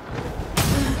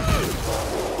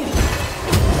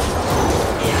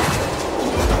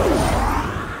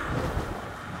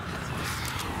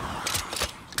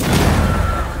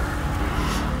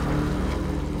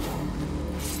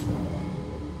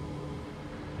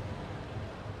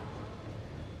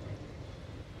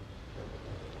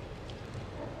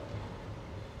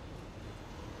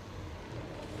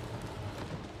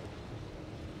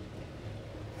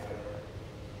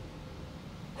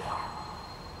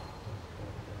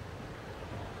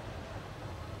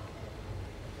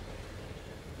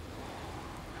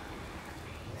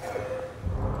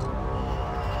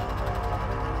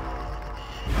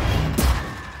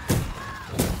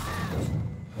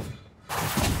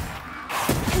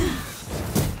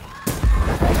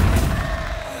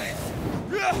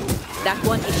 That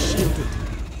one is shielded.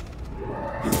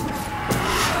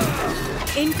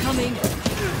 Incoming!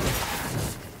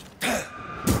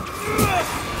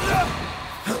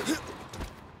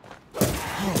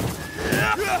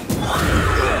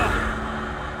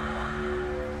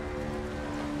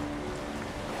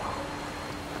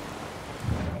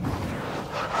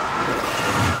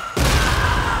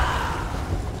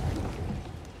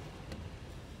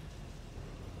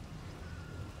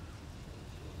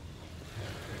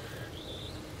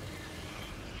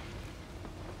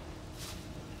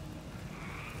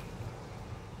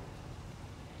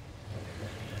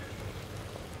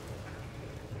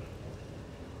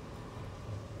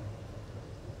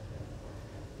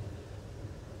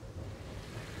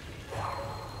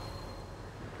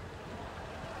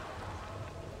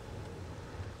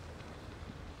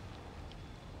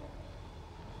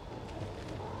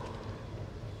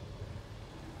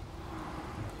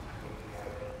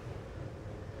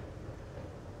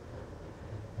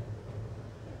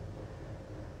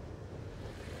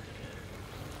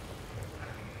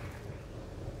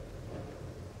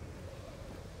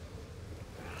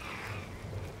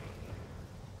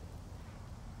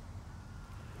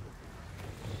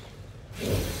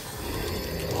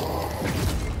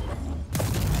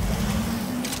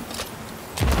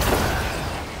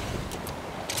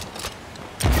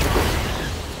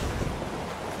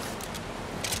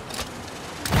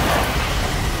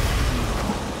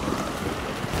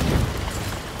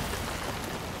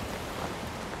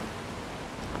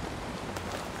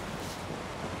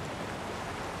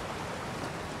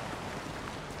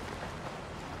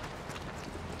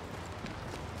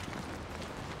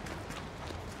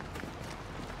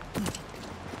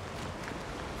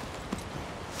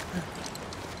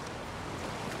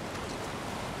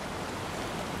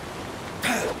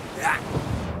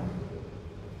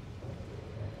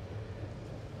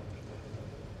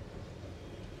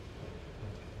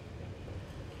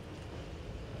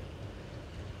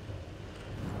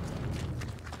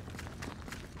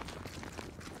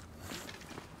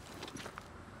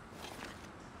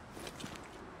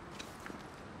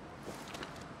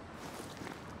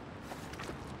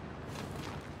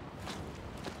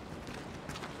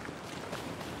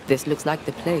 This looks like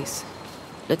the place.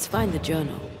 Let's find the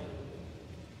journal.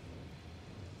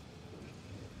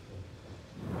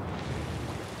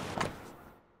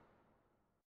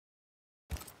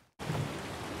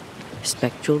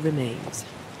 Spectral remains.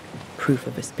 Proof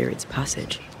of a spirit's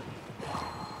passage.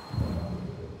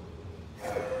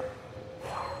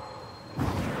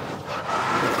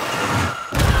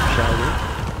 Shall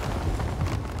we?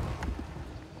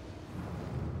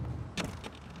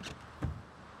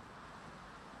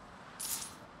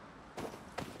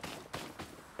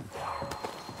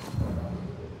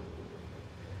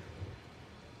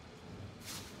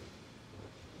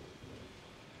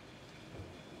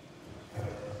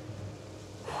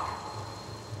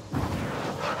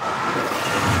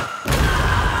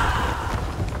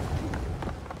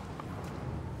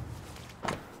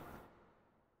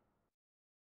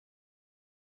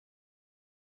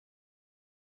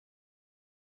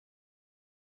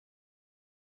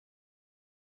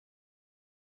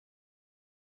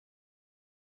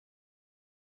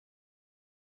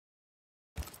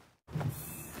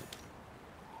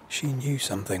 She knew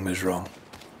something was wrong.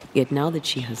 Yet now that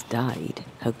she has died,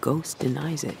 her ghost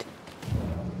denies it.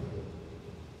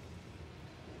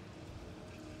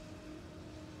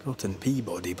 Cotton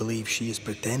Peabody believes she is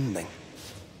pretending.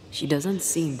 She doesn't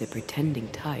seem the pretending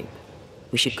type.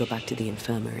 We should go back to the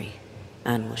infirmary.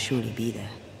 Anne will surely be there.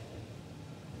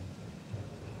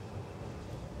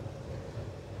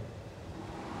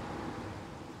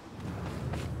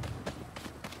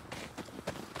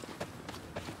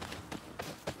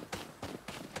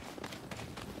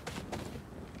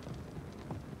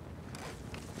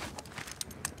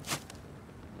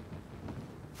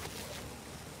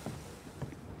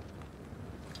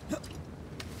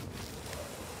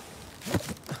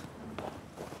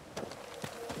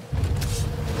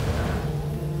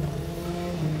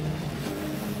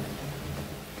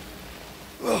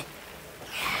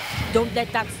 Don't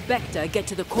let that spectre get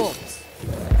to the corpse.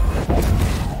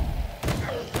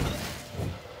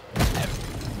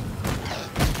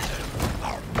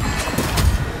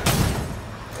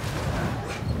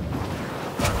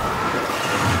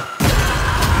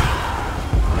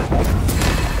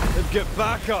 Let's get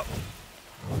back up.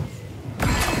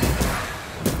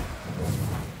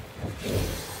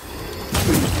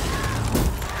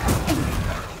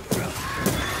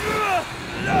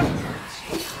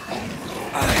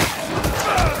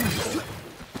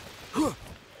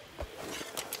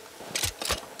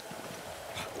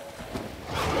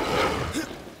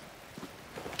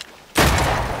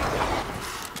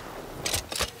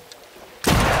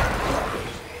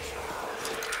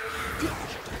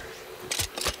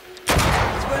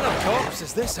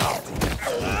 Is this after?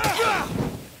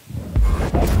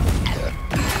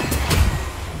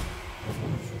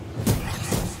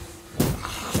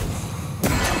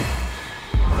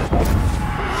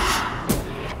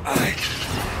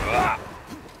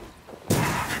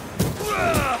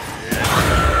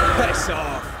 Piss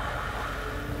off!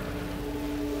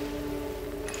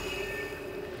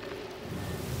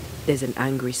 There's an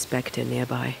angry spectre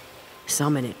nearby.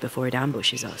 Summon it before it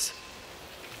ambushes us.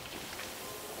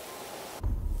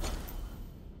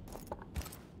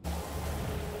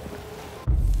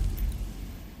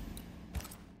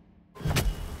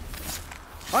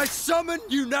 I summon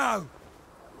you now!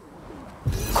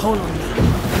 Call on me.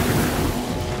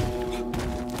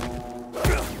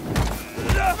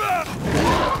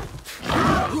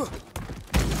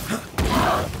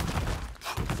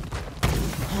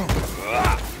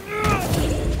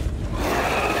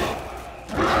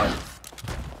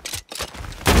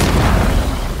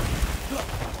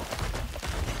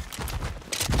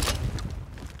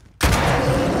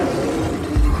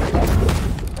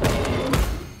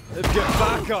 Let's get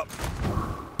back up!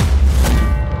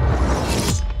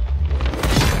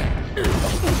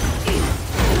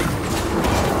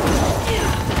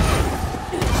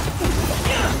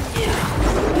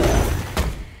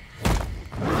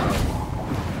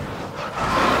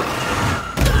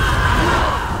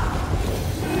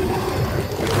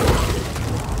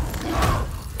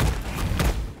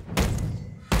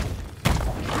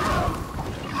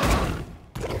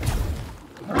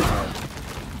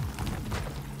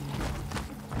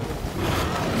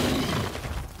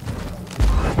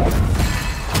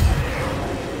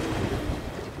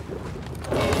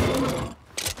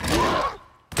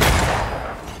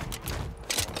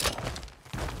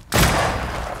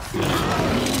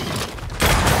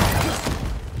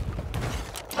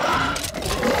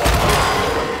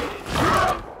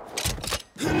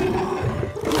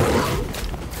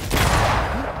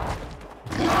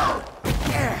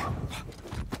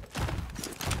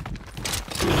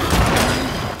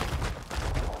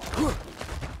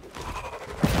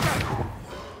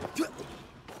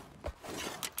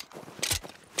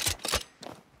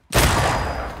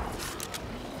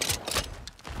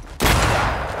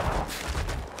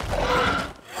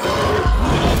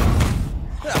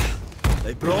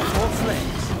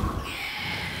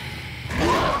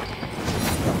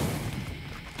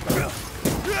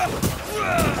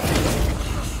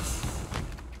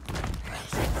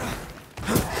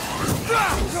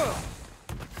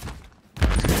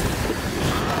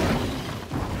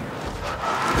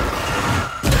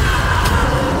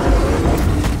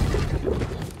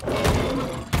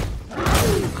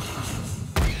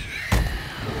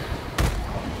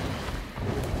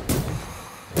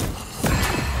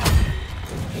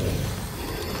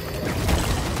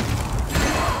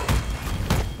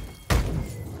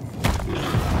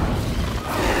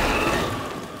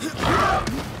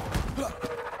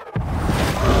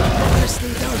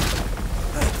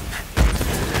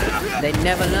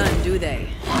 Never learn, do they?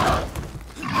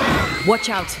 Watch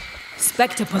out!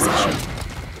 Spectre possession!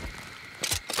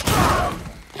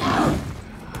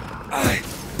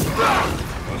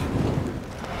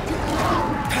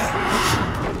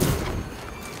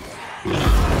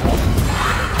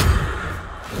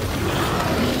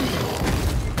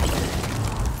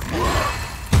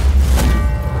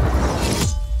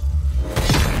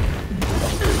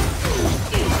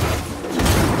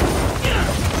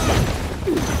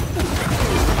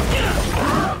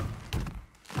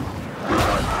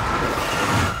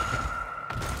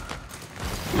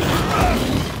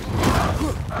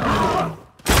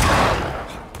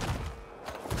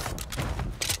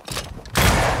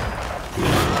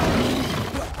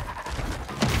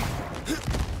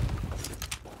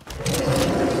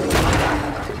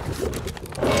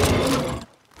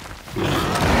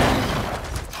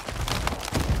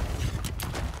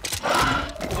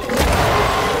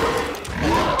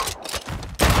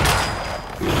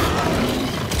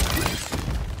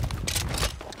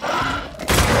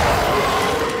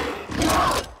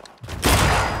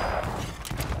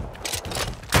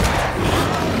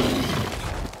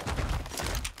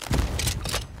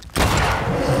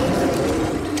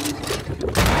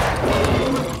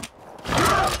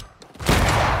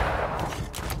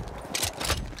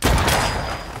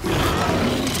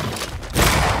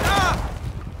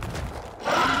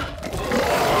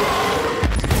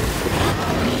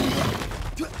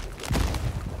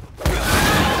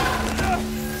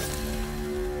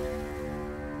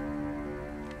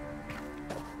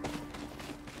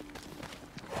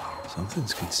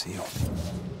 Something's concealed.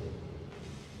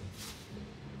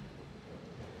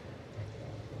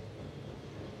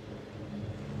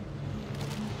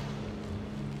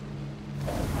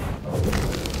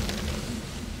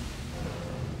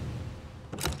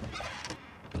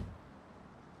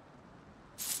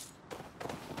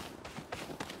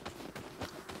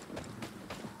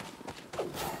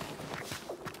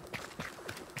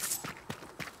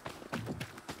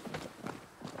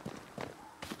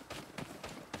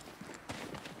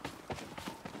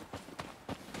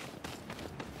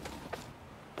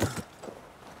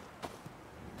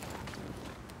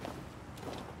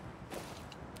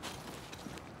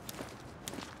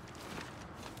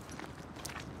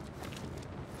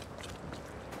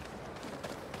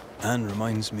 Anne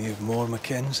reminds me of Moore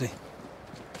Mackenzie.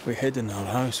 We hid in her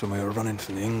house when we were running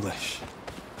from the English.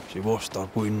 She washed our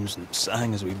wounds and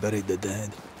sang as we buried the dead.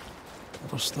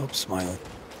 Never stopped smiling.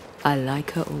 I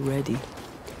like her already.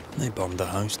 They burned the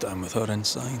house down with her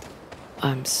inside.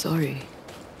 I'm sorry.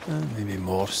 And maybe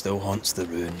Moore still haunts the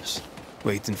ruins,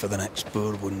 waiting for the next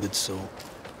poor wounded soul.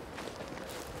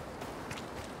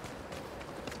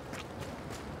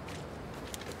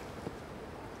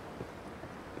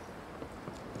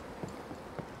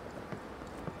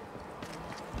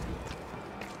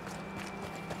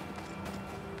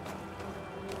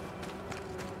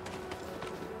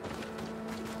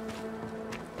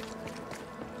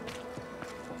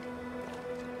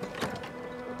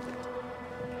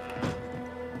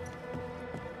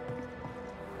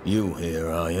 You here,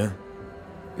 are you?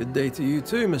 Good day to you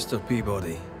too, Mr.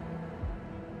 Peabody.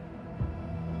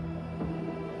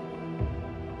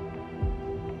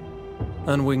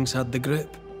 And Wings had the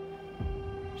grip.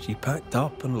 She packed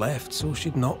up and left so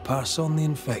she'd not pass on the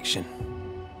infection.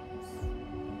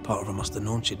 Part of her must have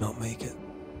known she'd not make it.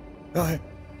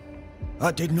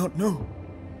 I did not know.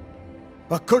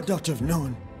 I could not have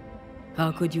known.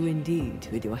 How could you indeed,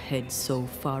 with your head so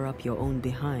far up your own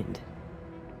behind?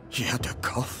 She had a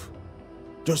cough.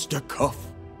 Just a cough.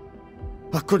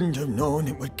 I couldn't have known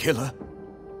it would kill her.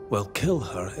 Well, kill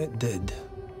her it did.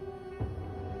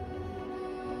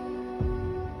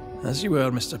 As you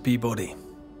were, Mr. Peabody.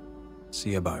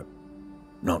 See you about.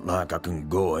 Not like I can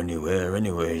go anywhere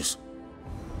anyways.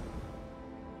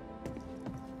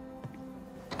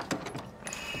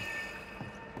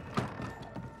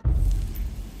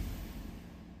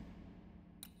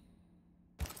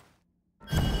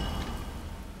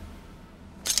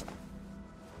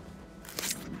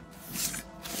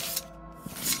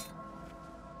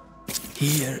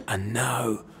 Here and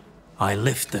now, I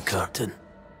lift the curtain.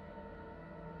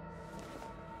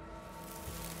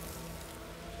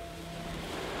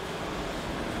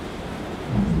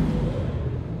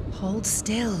 Hold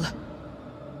still.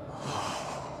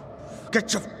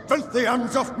 Get your filthy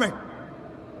hands off me!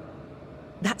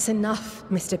 That's enough,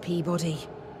 Mr. Peabody.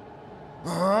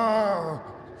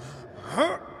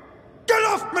 Get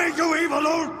off me, you evil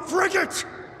old frigate!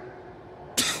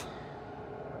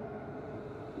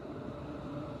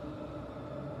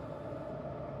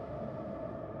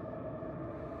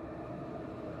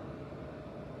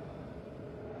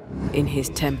 In his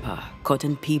temper,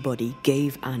 Cotton Peabody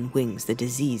gave Anne Wings the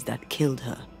disease that killed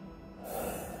her.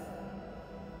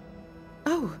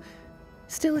 Oh,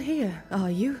 still here, are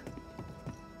you?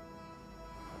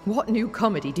 What new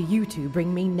comedy do you two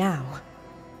bring me now?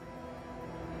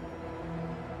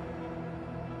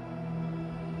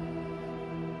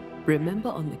 Remember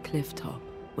on the cliff top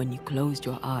when you closed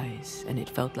your eyes and it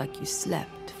felt like you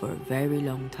slept for a very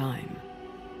long time?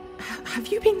 Have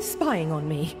you been spying on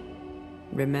me?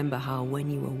 Remember how when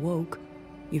you awoke,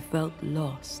 you felt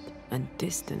lost and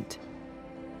distant?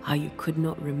 How you could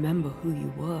not remember who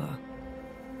you were?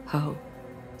 How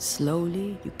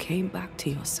slowly you came back to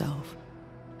yourself?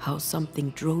 How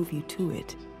something drove you to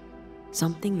it?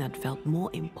 Something that felt more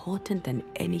important than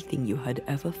anything you had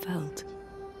ever felt?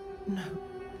 No.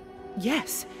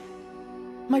 Yes.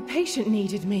 My patient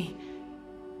needed me.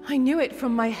 I knew it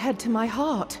from my head to my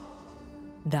heart.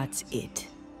 That's it.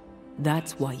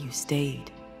 That's why you stayed.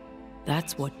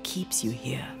 That's what keeps you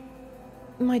here.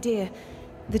 My dear,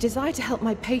 the desire to help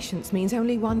my patients means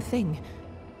only one thing.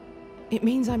 It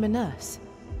means I'm a nurse.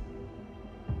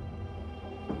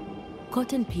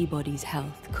 Cotton Peabody's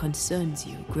health concerns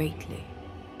you greatly,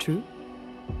 true?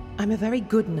 I'm a very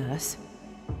good nurse.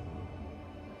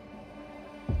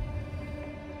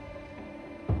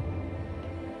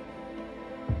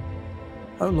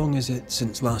 How long is it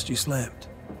since last you slept?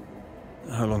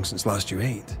 How long since last you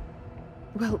ate?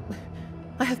 Well,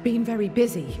 I have been very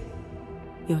busy.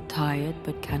 You're tired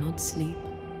but cannot sleep.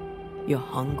 You're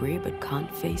hungry but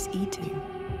can't face eating.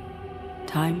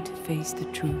 Time to face the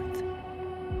truth.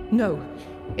 No,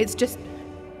 it's just...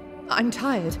 I'm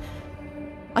tired.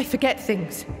 I forget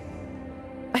things.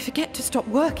 I forget to stop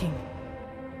working.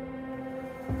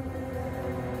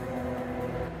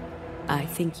 I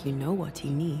think you know what he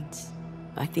needs.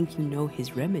 I think you know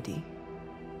his remedy.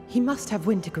 He must have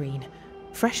wintergreen.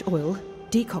 Fresh oil,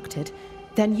 decocted,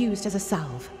 then used as a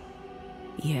salve.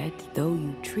 Yet, though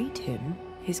you treat him,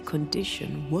 his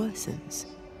condition worsens.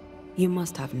 You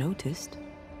must have noticed.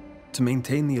 To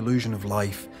maintain the illusion of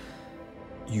life,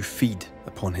 you feed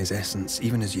upon his essence.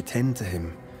 Even as you tend to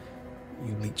him,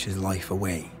 you leech his life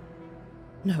away.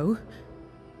 No.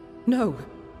 No.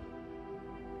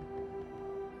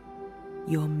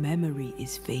 Your memory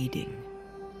is fading.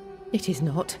 It is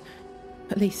not.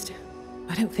 At least,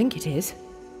 I don't think it is.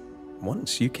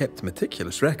 Once you kept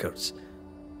meticulous records.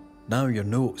 Now your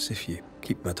notes, if you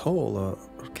keep them at all, are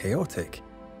chaotic.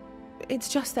 It's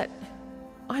just that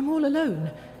I'm all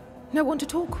alone. No one to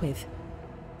talk with.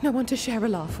 No one to share a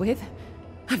laugh with.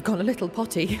 I've gone a little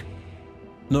potty.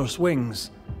 Nurse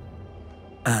Wings.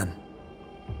 Anne.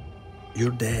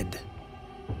 You're dead.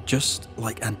 Just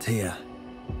like Antea.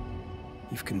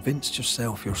 You've convinced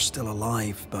yourself you're still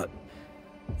alive, but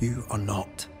you are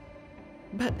not.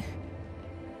 But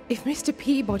if Mr.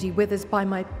 Peabody withers by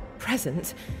my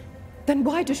presence, then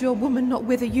why does your woman not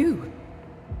wither you?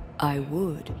 I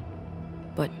would,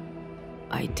 but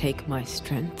I take my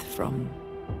strength from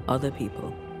other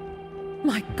people.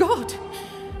 My God!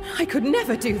 I could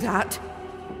never do that!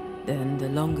 Then the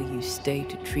longer you stay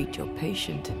to treat your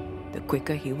patient, the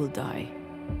quicker he will die.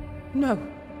 No.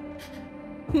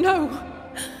 No!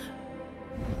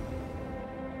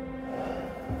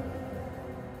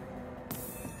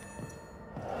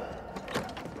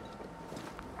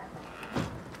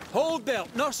 Hold there,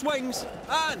 Nurse Wings!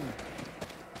 Anne!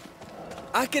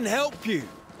 I can help you.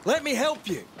 Let me help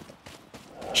you.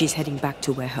 She's heading back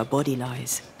to where her body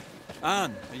lies.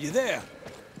 Anne, are you there?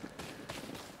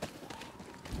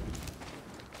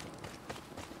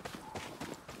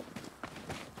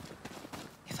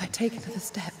 If I take another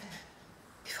step,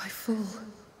 if I fall,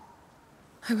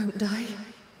 I won't die.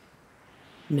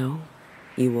 No,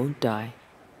 you won't die.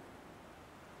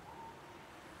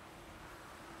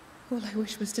 All I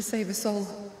wish was to save a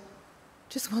soul.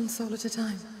 Just one soul at a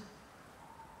time.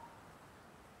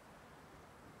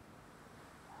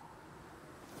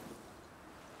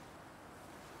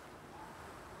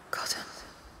 Cotton.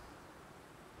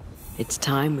 It's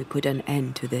time we put an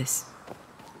end to this.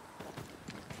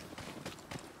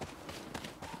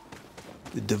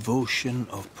 The devotion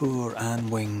of poor Anne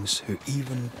Wings, who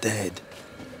even dead,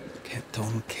 kept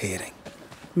on caring.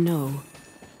 No.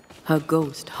 Her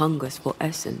ghost hungers for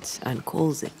essence and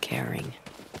calls it caring.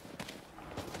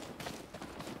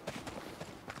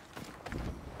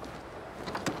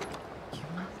 You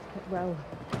must get well.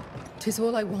 'Tis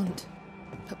all I want.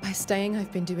 But by staying,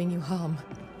 I've been doing you harm.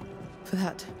 For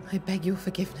that, I beg your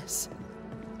forgiveness.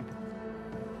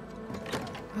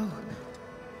 Oh,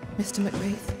 Mr.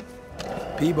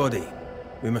 McWraith. Peabody,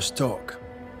 we must talk.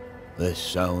 This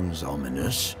sounds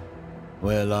ominous.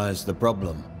 Where lies the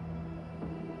problem?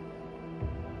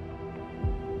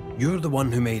 You're the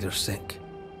one who made her sick.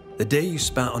 The day you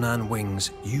spat on Anne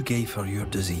Wings, you gave her your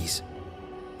disease.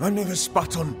 I never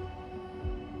spat on...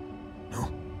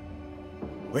 No.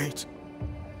 Wait.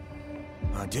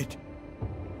 I did.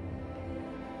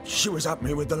 She was at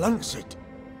me with the lancet.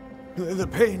 The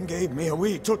pain gave me a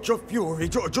wee touch of fury,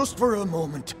 just for a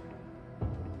moment.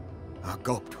 I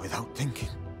gulped without thinking.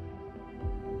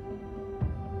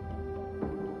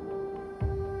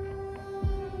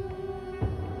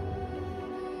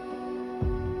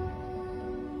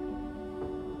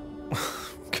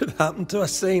 Could happen to a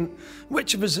saint.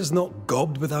 Which of us is not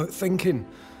gobbed without thinking?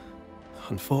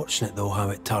 Unfortunate, though, how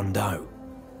it turned out.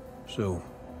 So,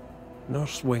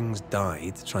 Nurse Wings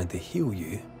died trying to heal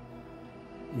you.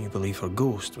 You believe her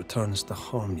ghost returns to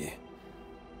harm you.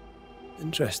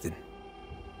 Interesting.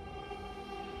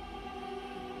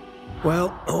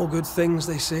 Well, all good things,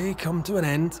 they say, come to an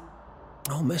end.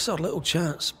 I'll miss our little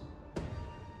chats.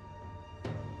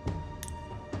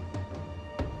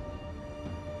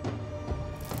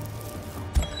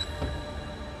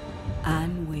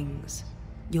 Anne Wings,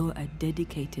 you're a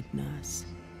dedicated nurse.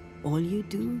 All you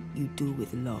do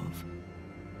with love.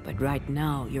 But right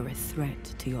now, you're a threat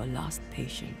to your last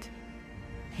patient.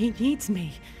 He needs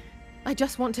me. I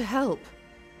just want to help.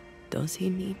 Does he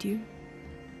need you?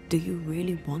 Do you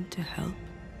really want to help?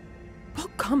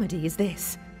 What comedy is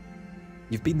this?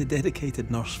 You've been the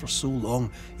dedicated nurse for so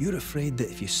long, you're afraid that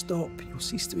if you stop, you'll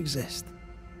cease to exist.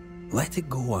 Let it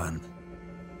go, Anne.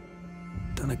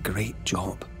 Done a great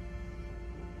job.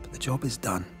 But the job is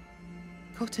done.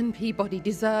 Cotton Peabody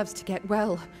deserves to get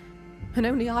well, and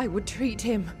only I would treat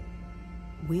him.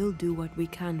 We'll do what we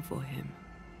can for him.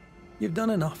 You've done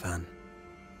enough, Anne.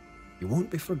 You won't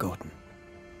be forgotten.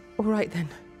 All right, then.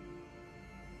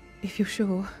 If you're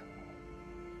sure.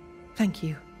 Thank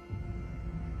you.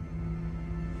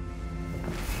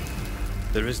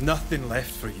 There is nothing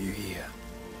left for you here.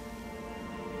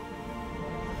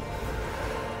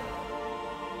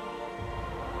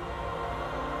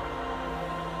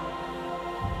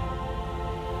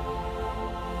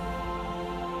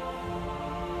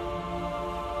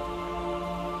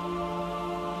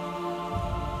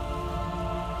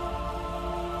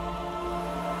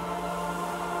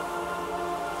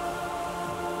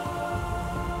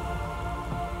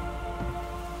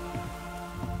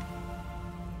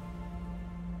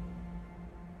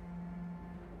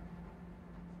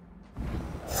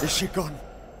 Is she gone?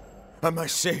 Am I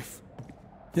safe?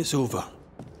 It's over.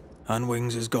 Anne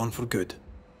Wings is gone for good.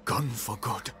 Gone for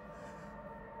good?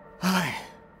 Aye.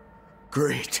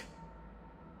 Great.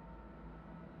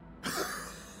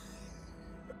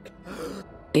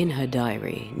 In her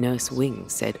diary, Nurse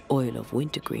Wings said oil of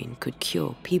wintergreen could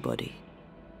cure Peabody.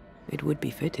 It would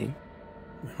be fitting.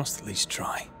 We must at least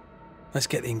try. Let's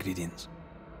get the ingredients.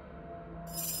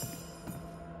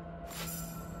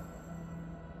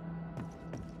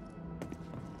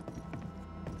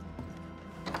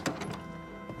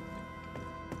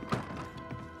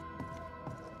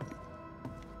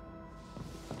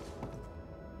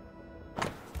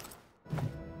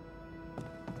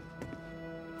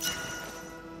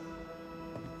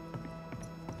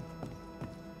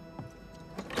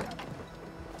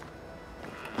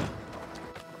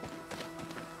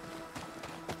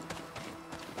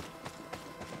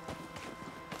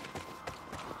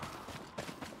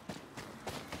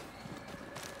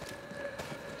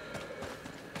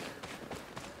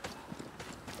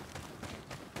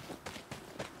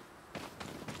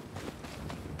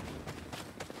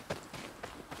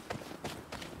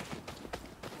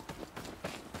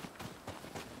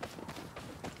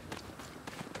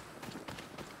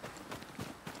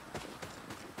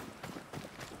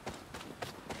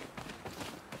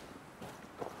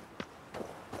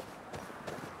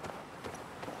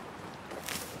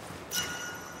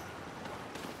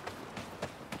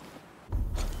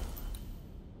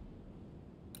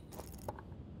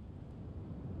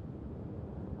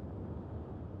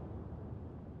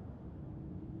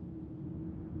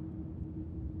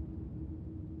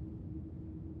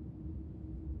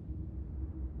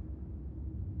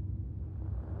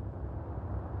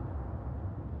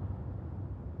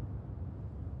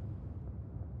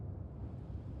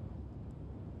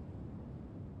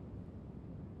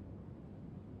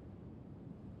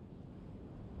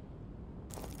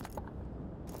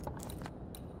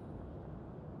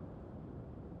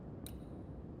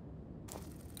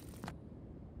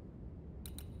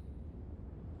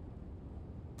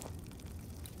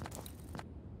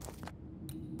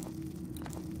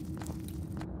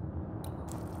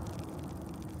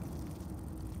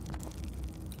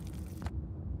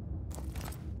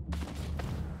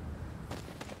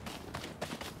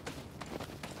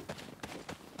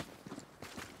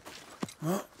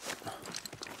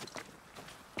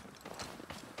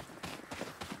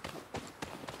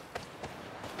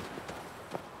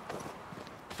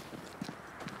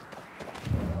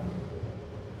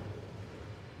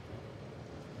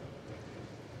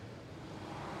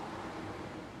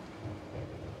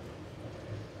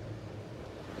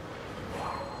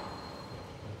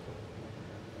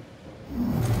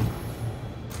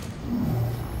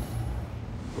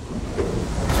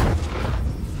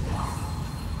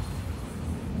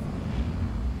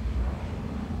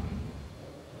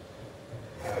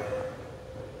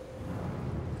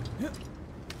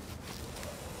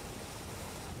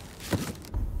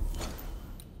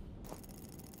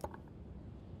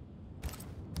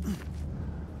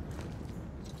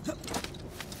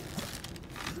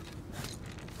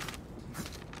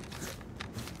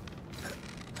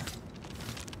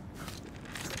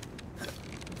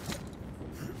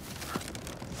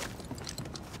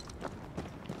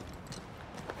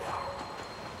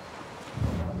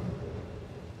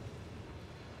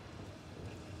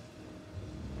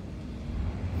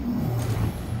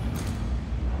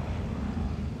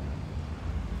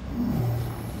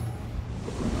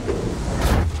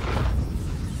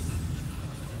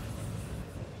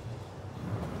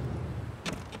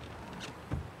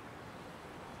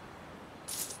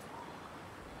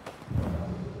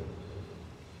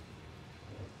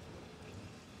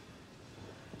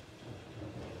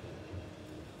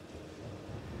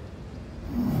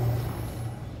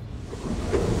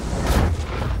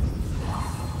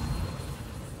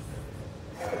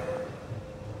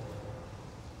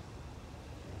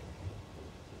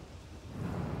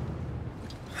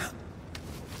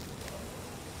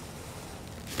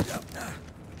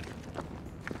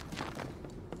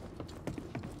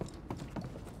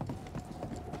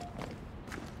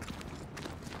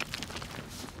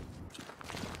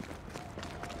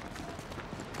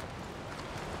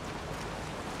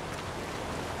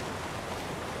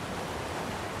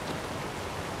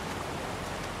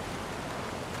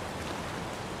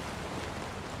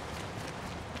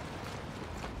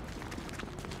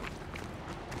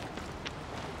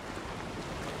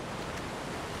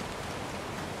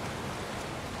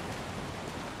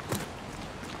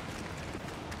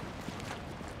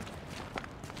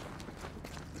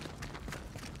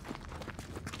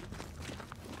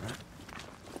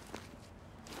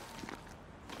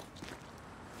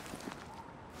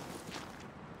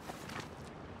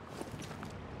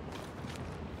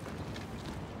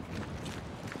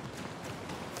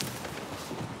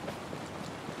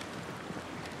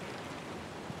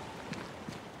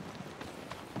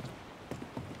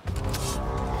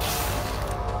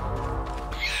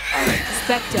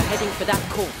 Spectre heading for that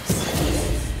corpse.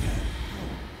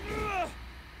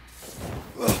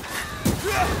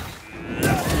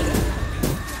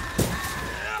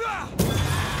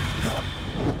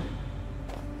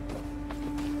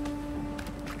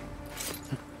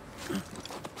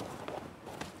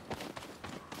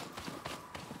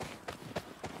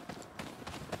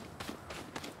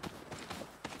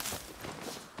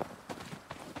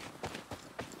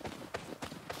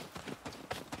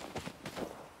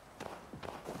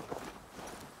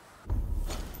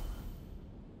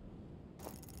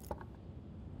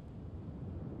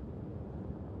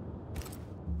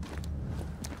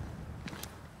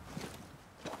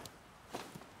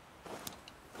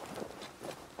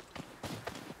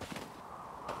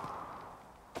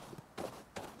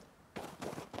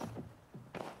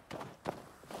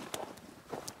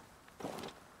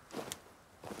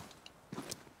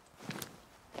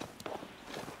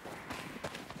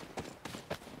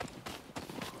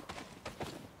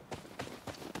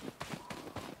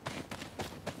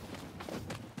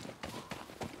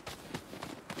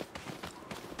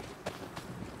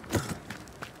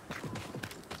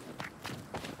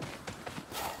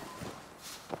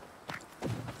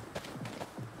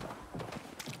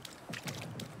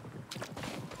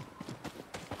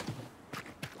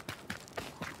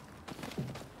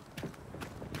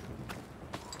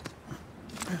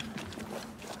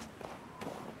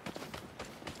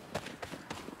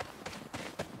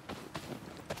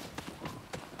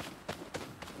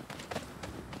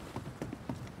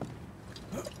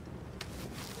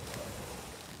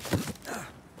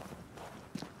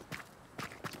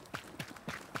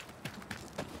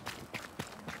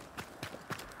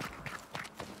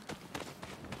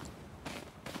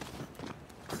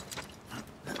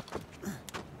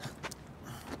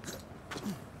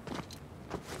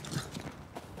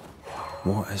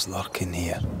 What is lurking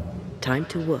here? Time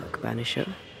to work, Banisher.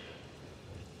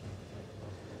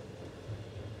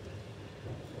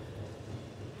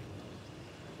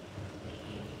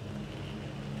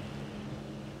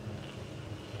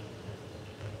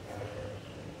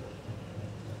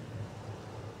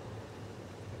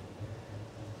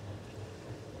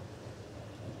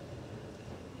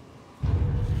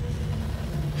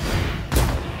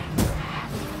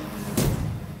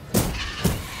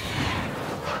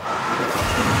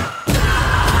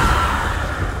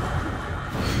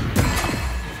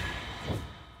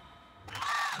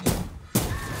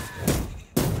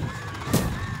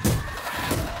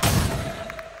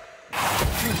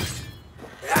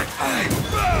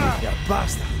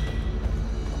 Bastard!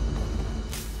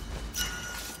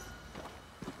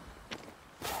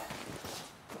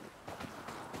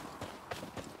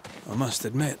 I must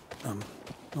admit, I'm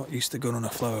not used to going on a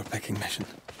flower picking mission.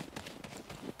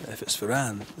 But if it's for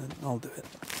Anne, then I'll do it.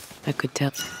 I could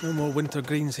tell. No more winter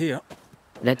greens here.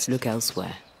 Let's look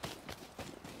elsewhere.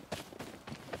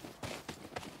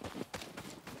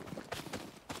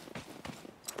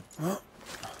 Oh.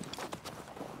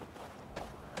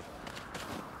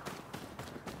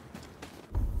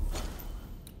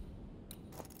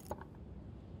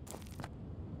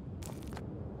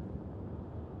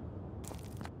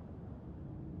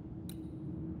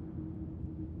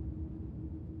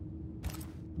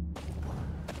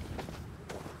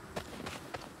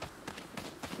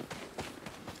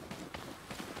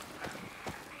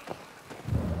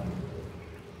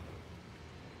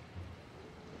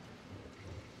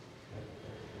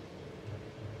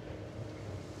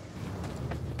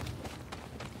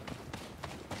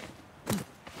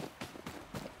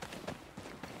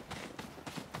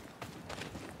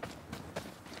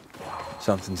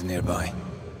 Something's nearby.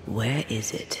 Where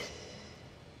is it?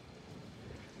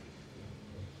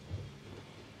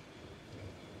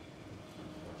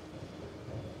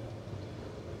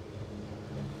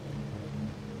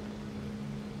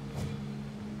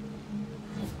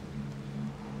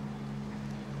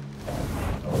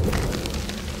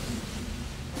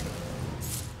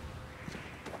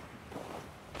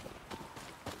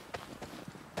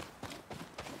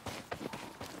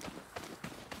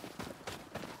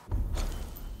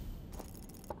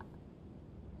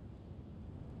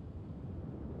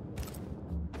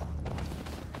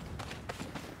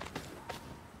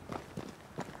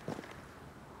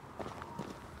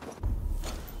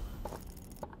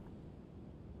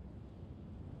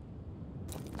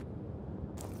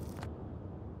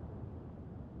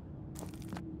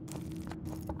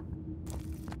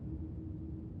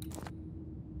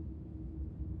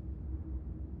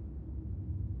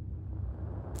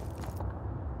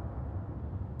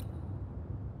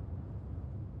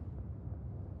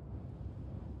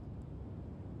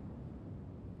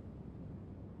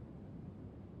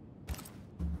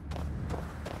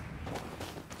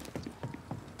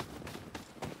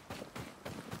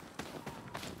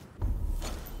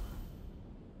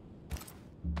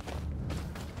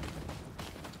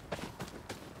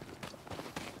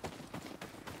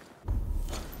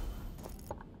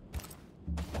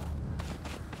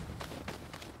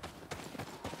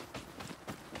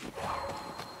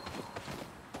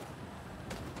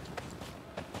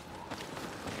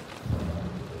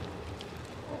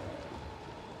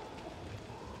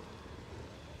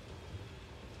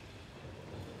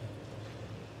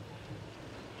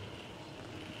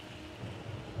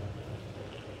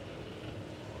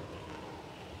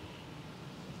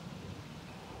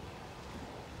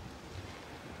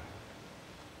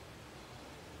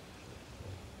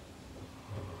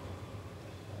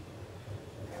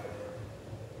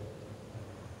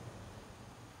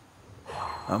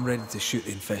 I'm ready to shoot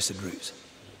the infested roots,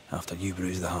 after you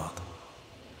bruise the heart.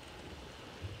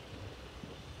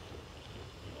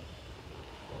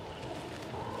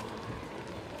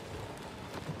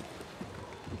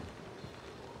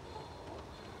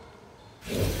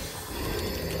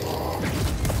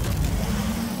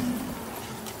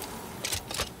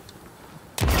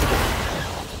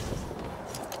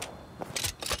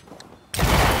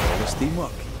 All this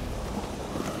teamwork.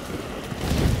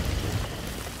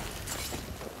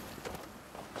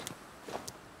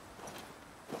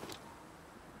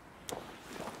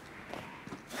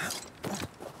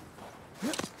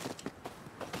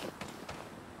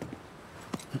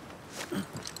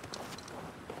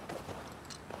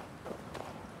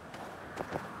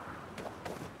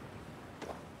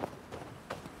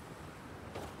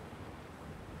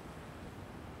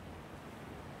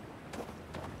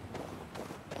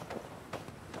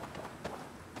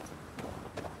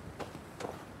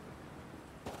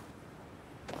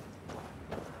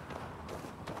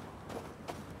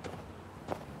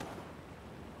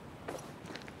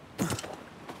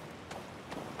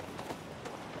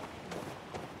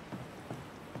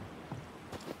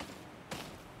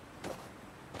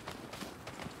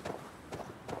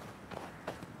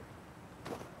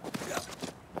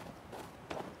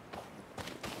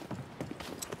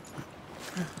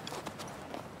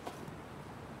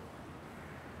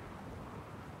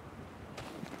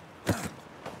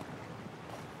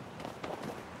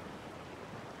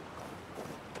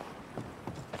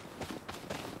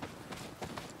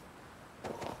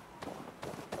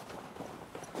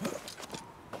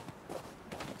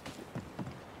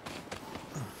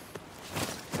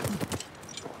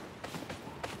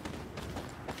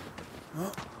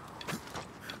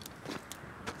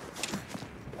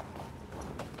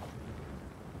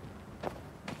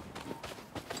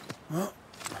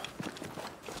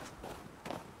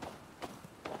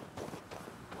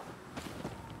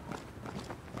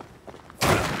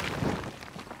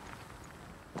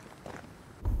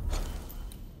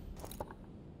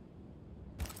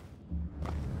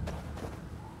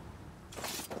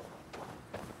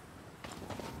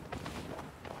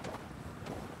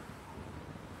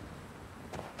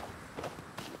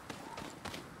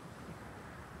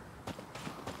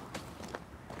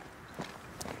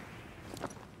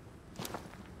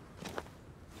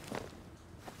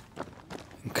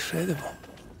 Incredible.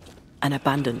 An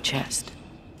abandoned chest.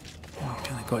 I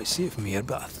can't quite see it from here,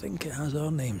 but I think it has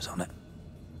our names on it.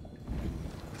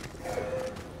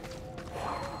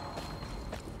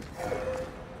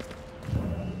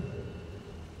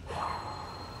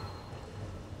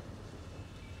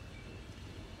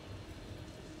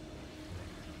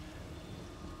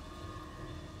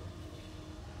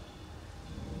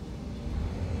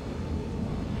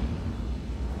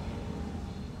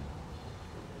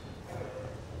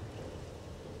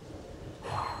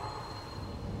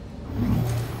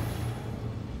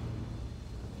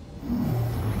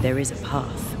 There is a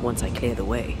path once I clear the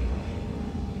way.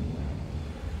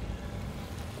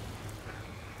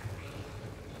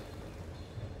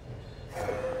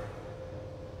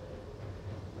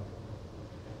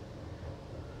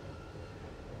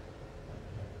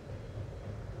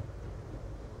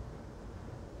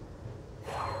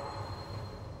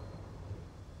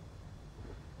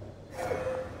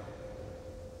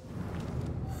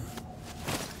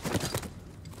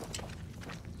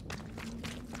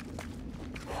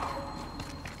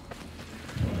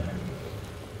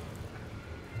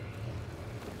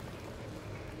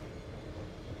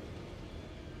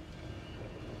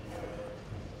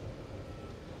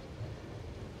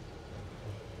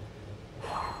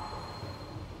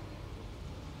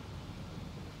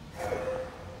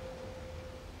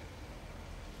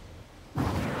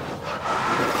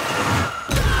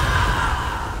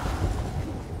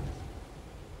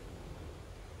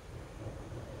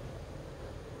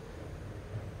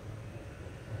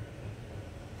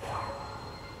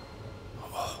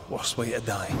 Worst way to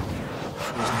die.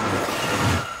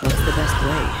 What's the best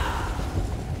way?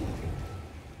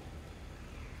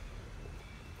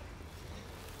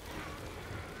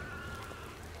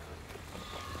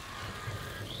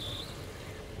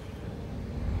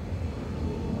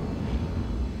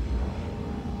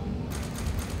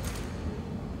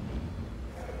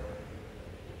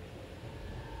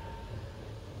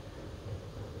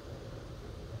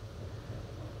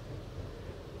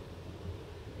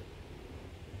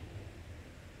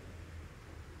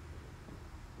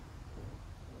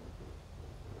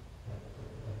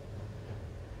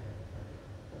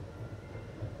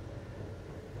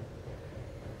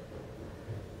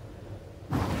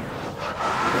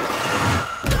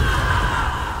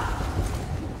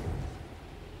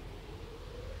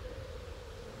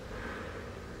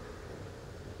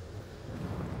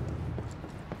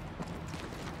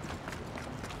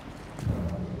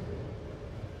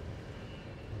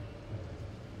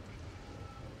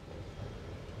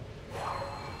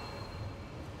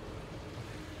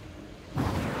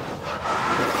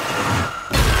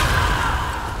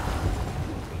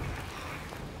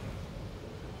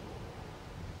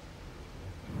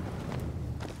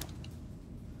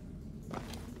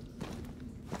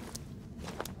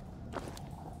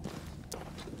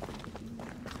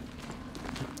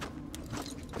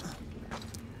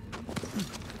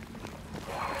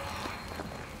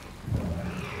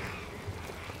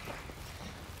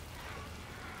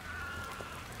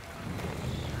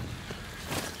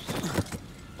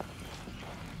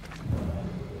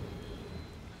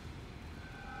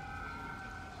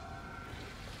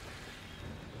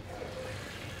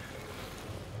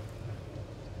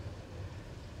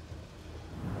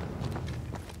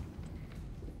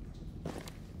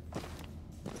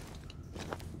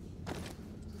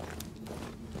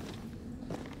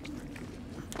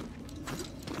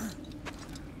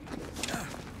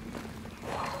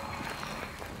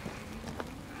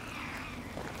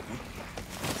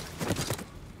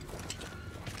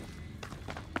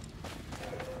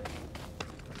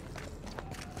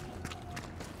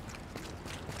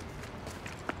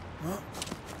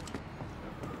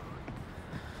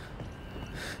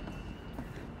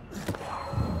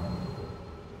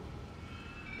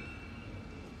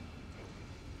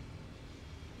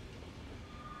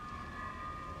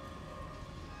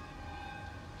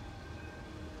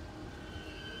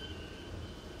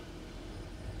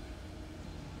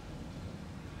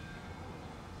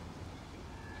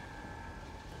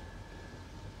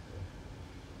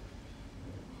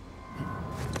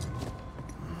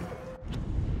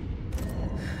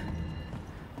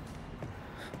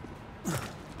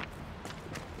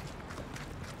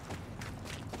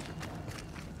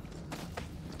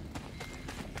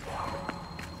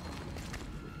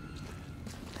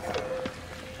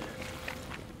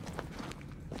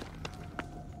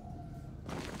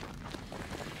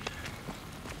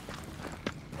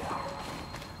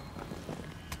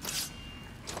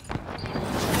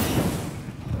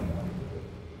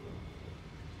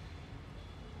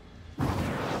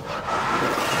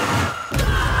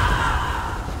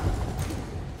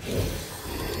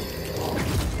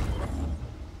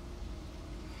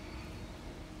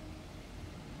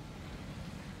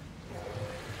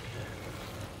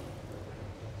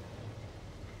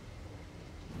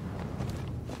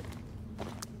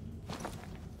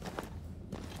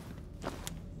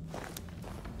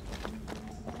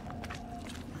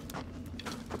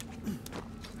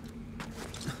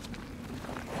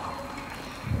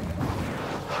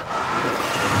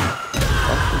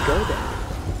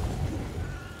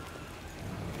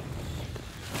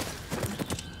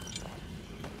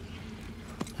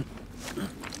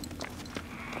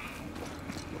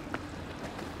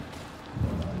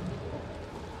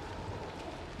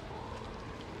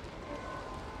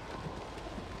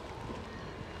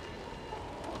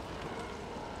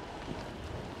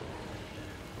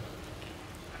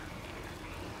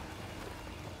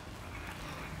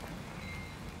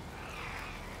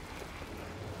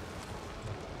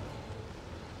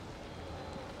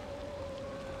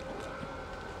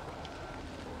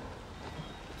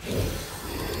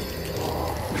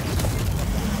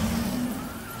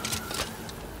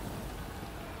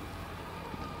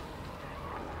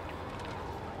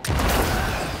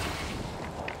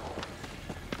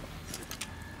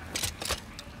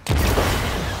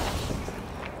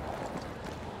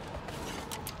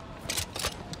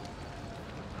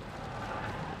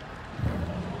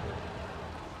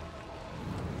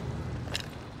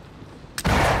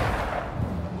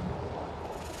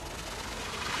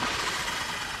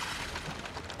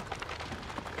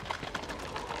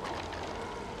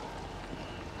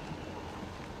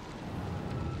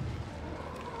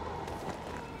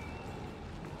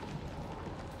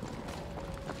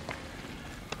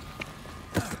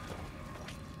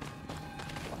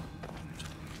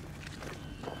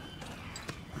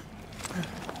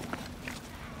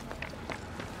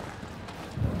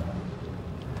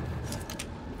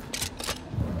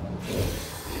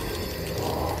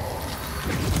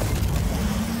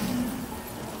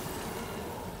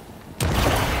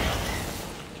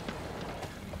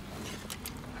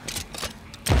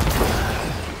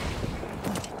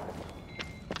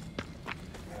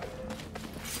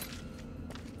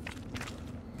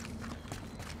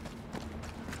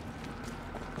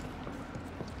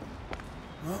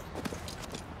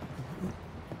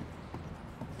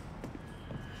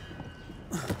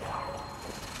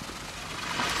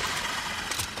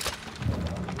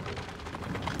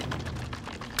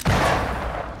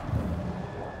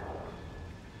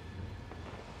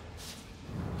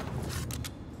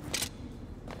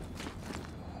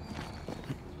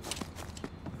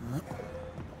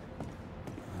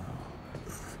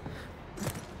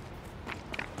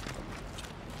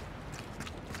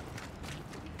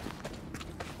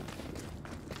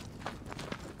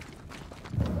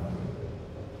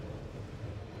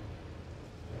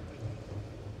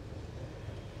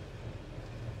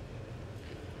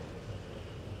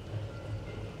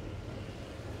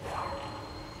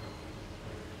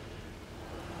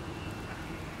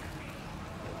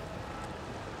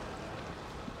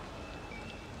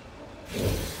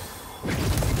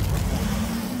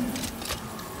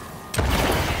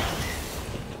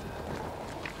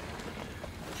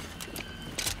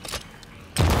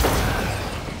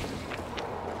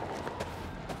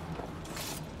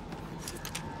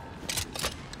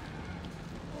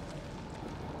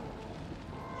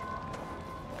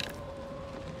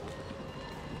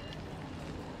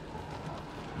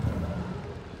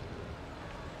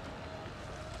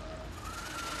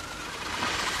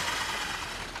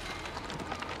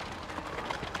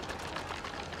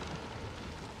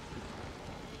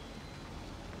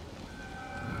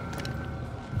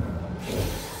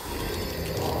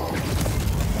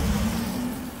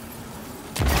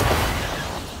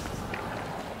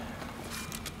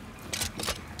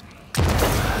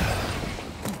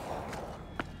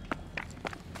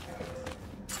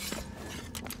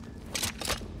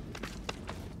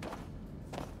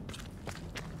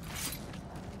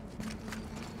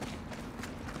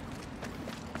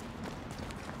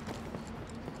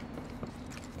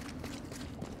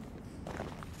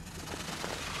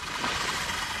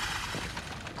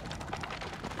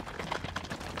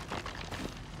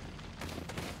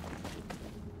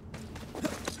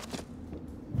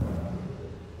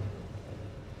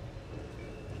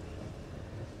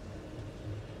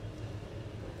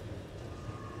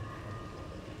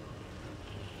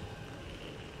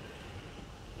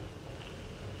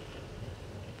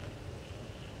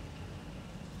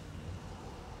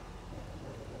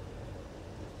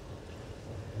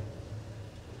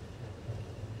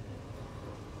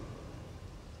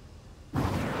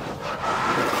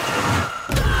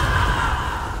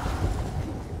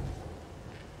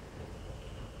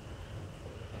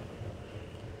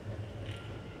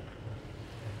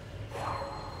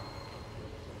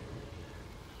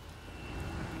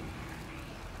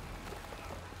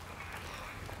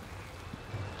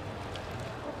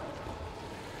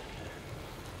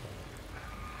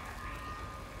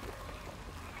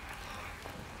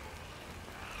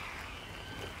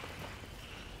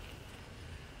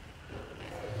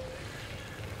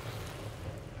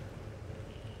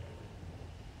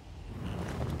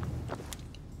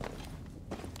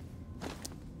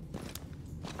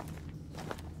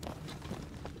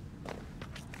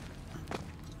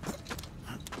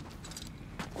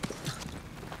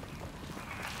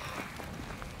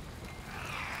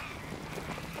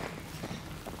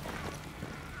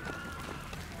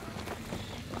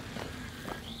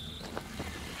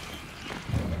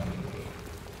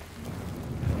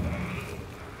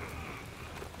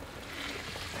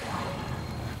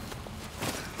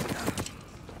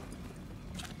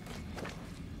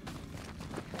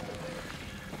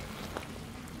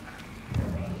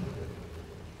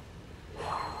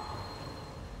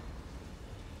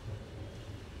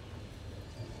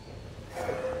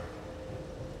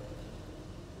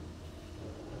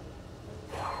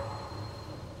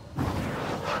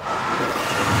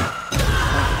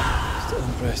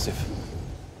 impressive.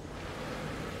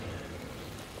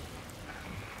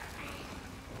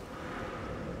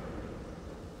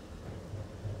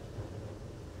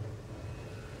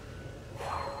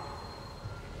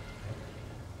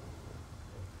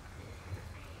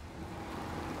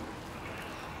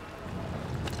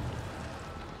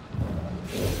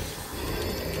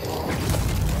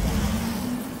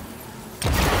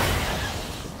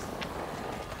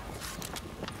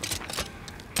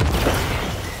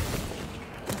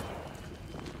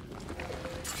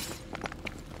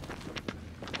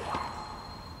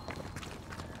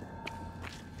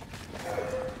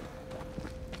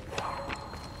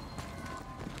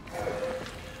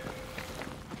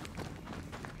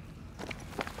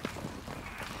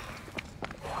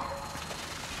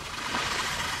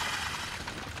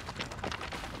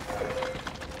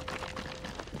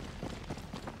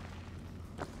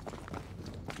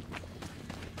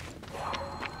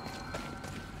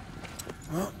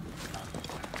 Well,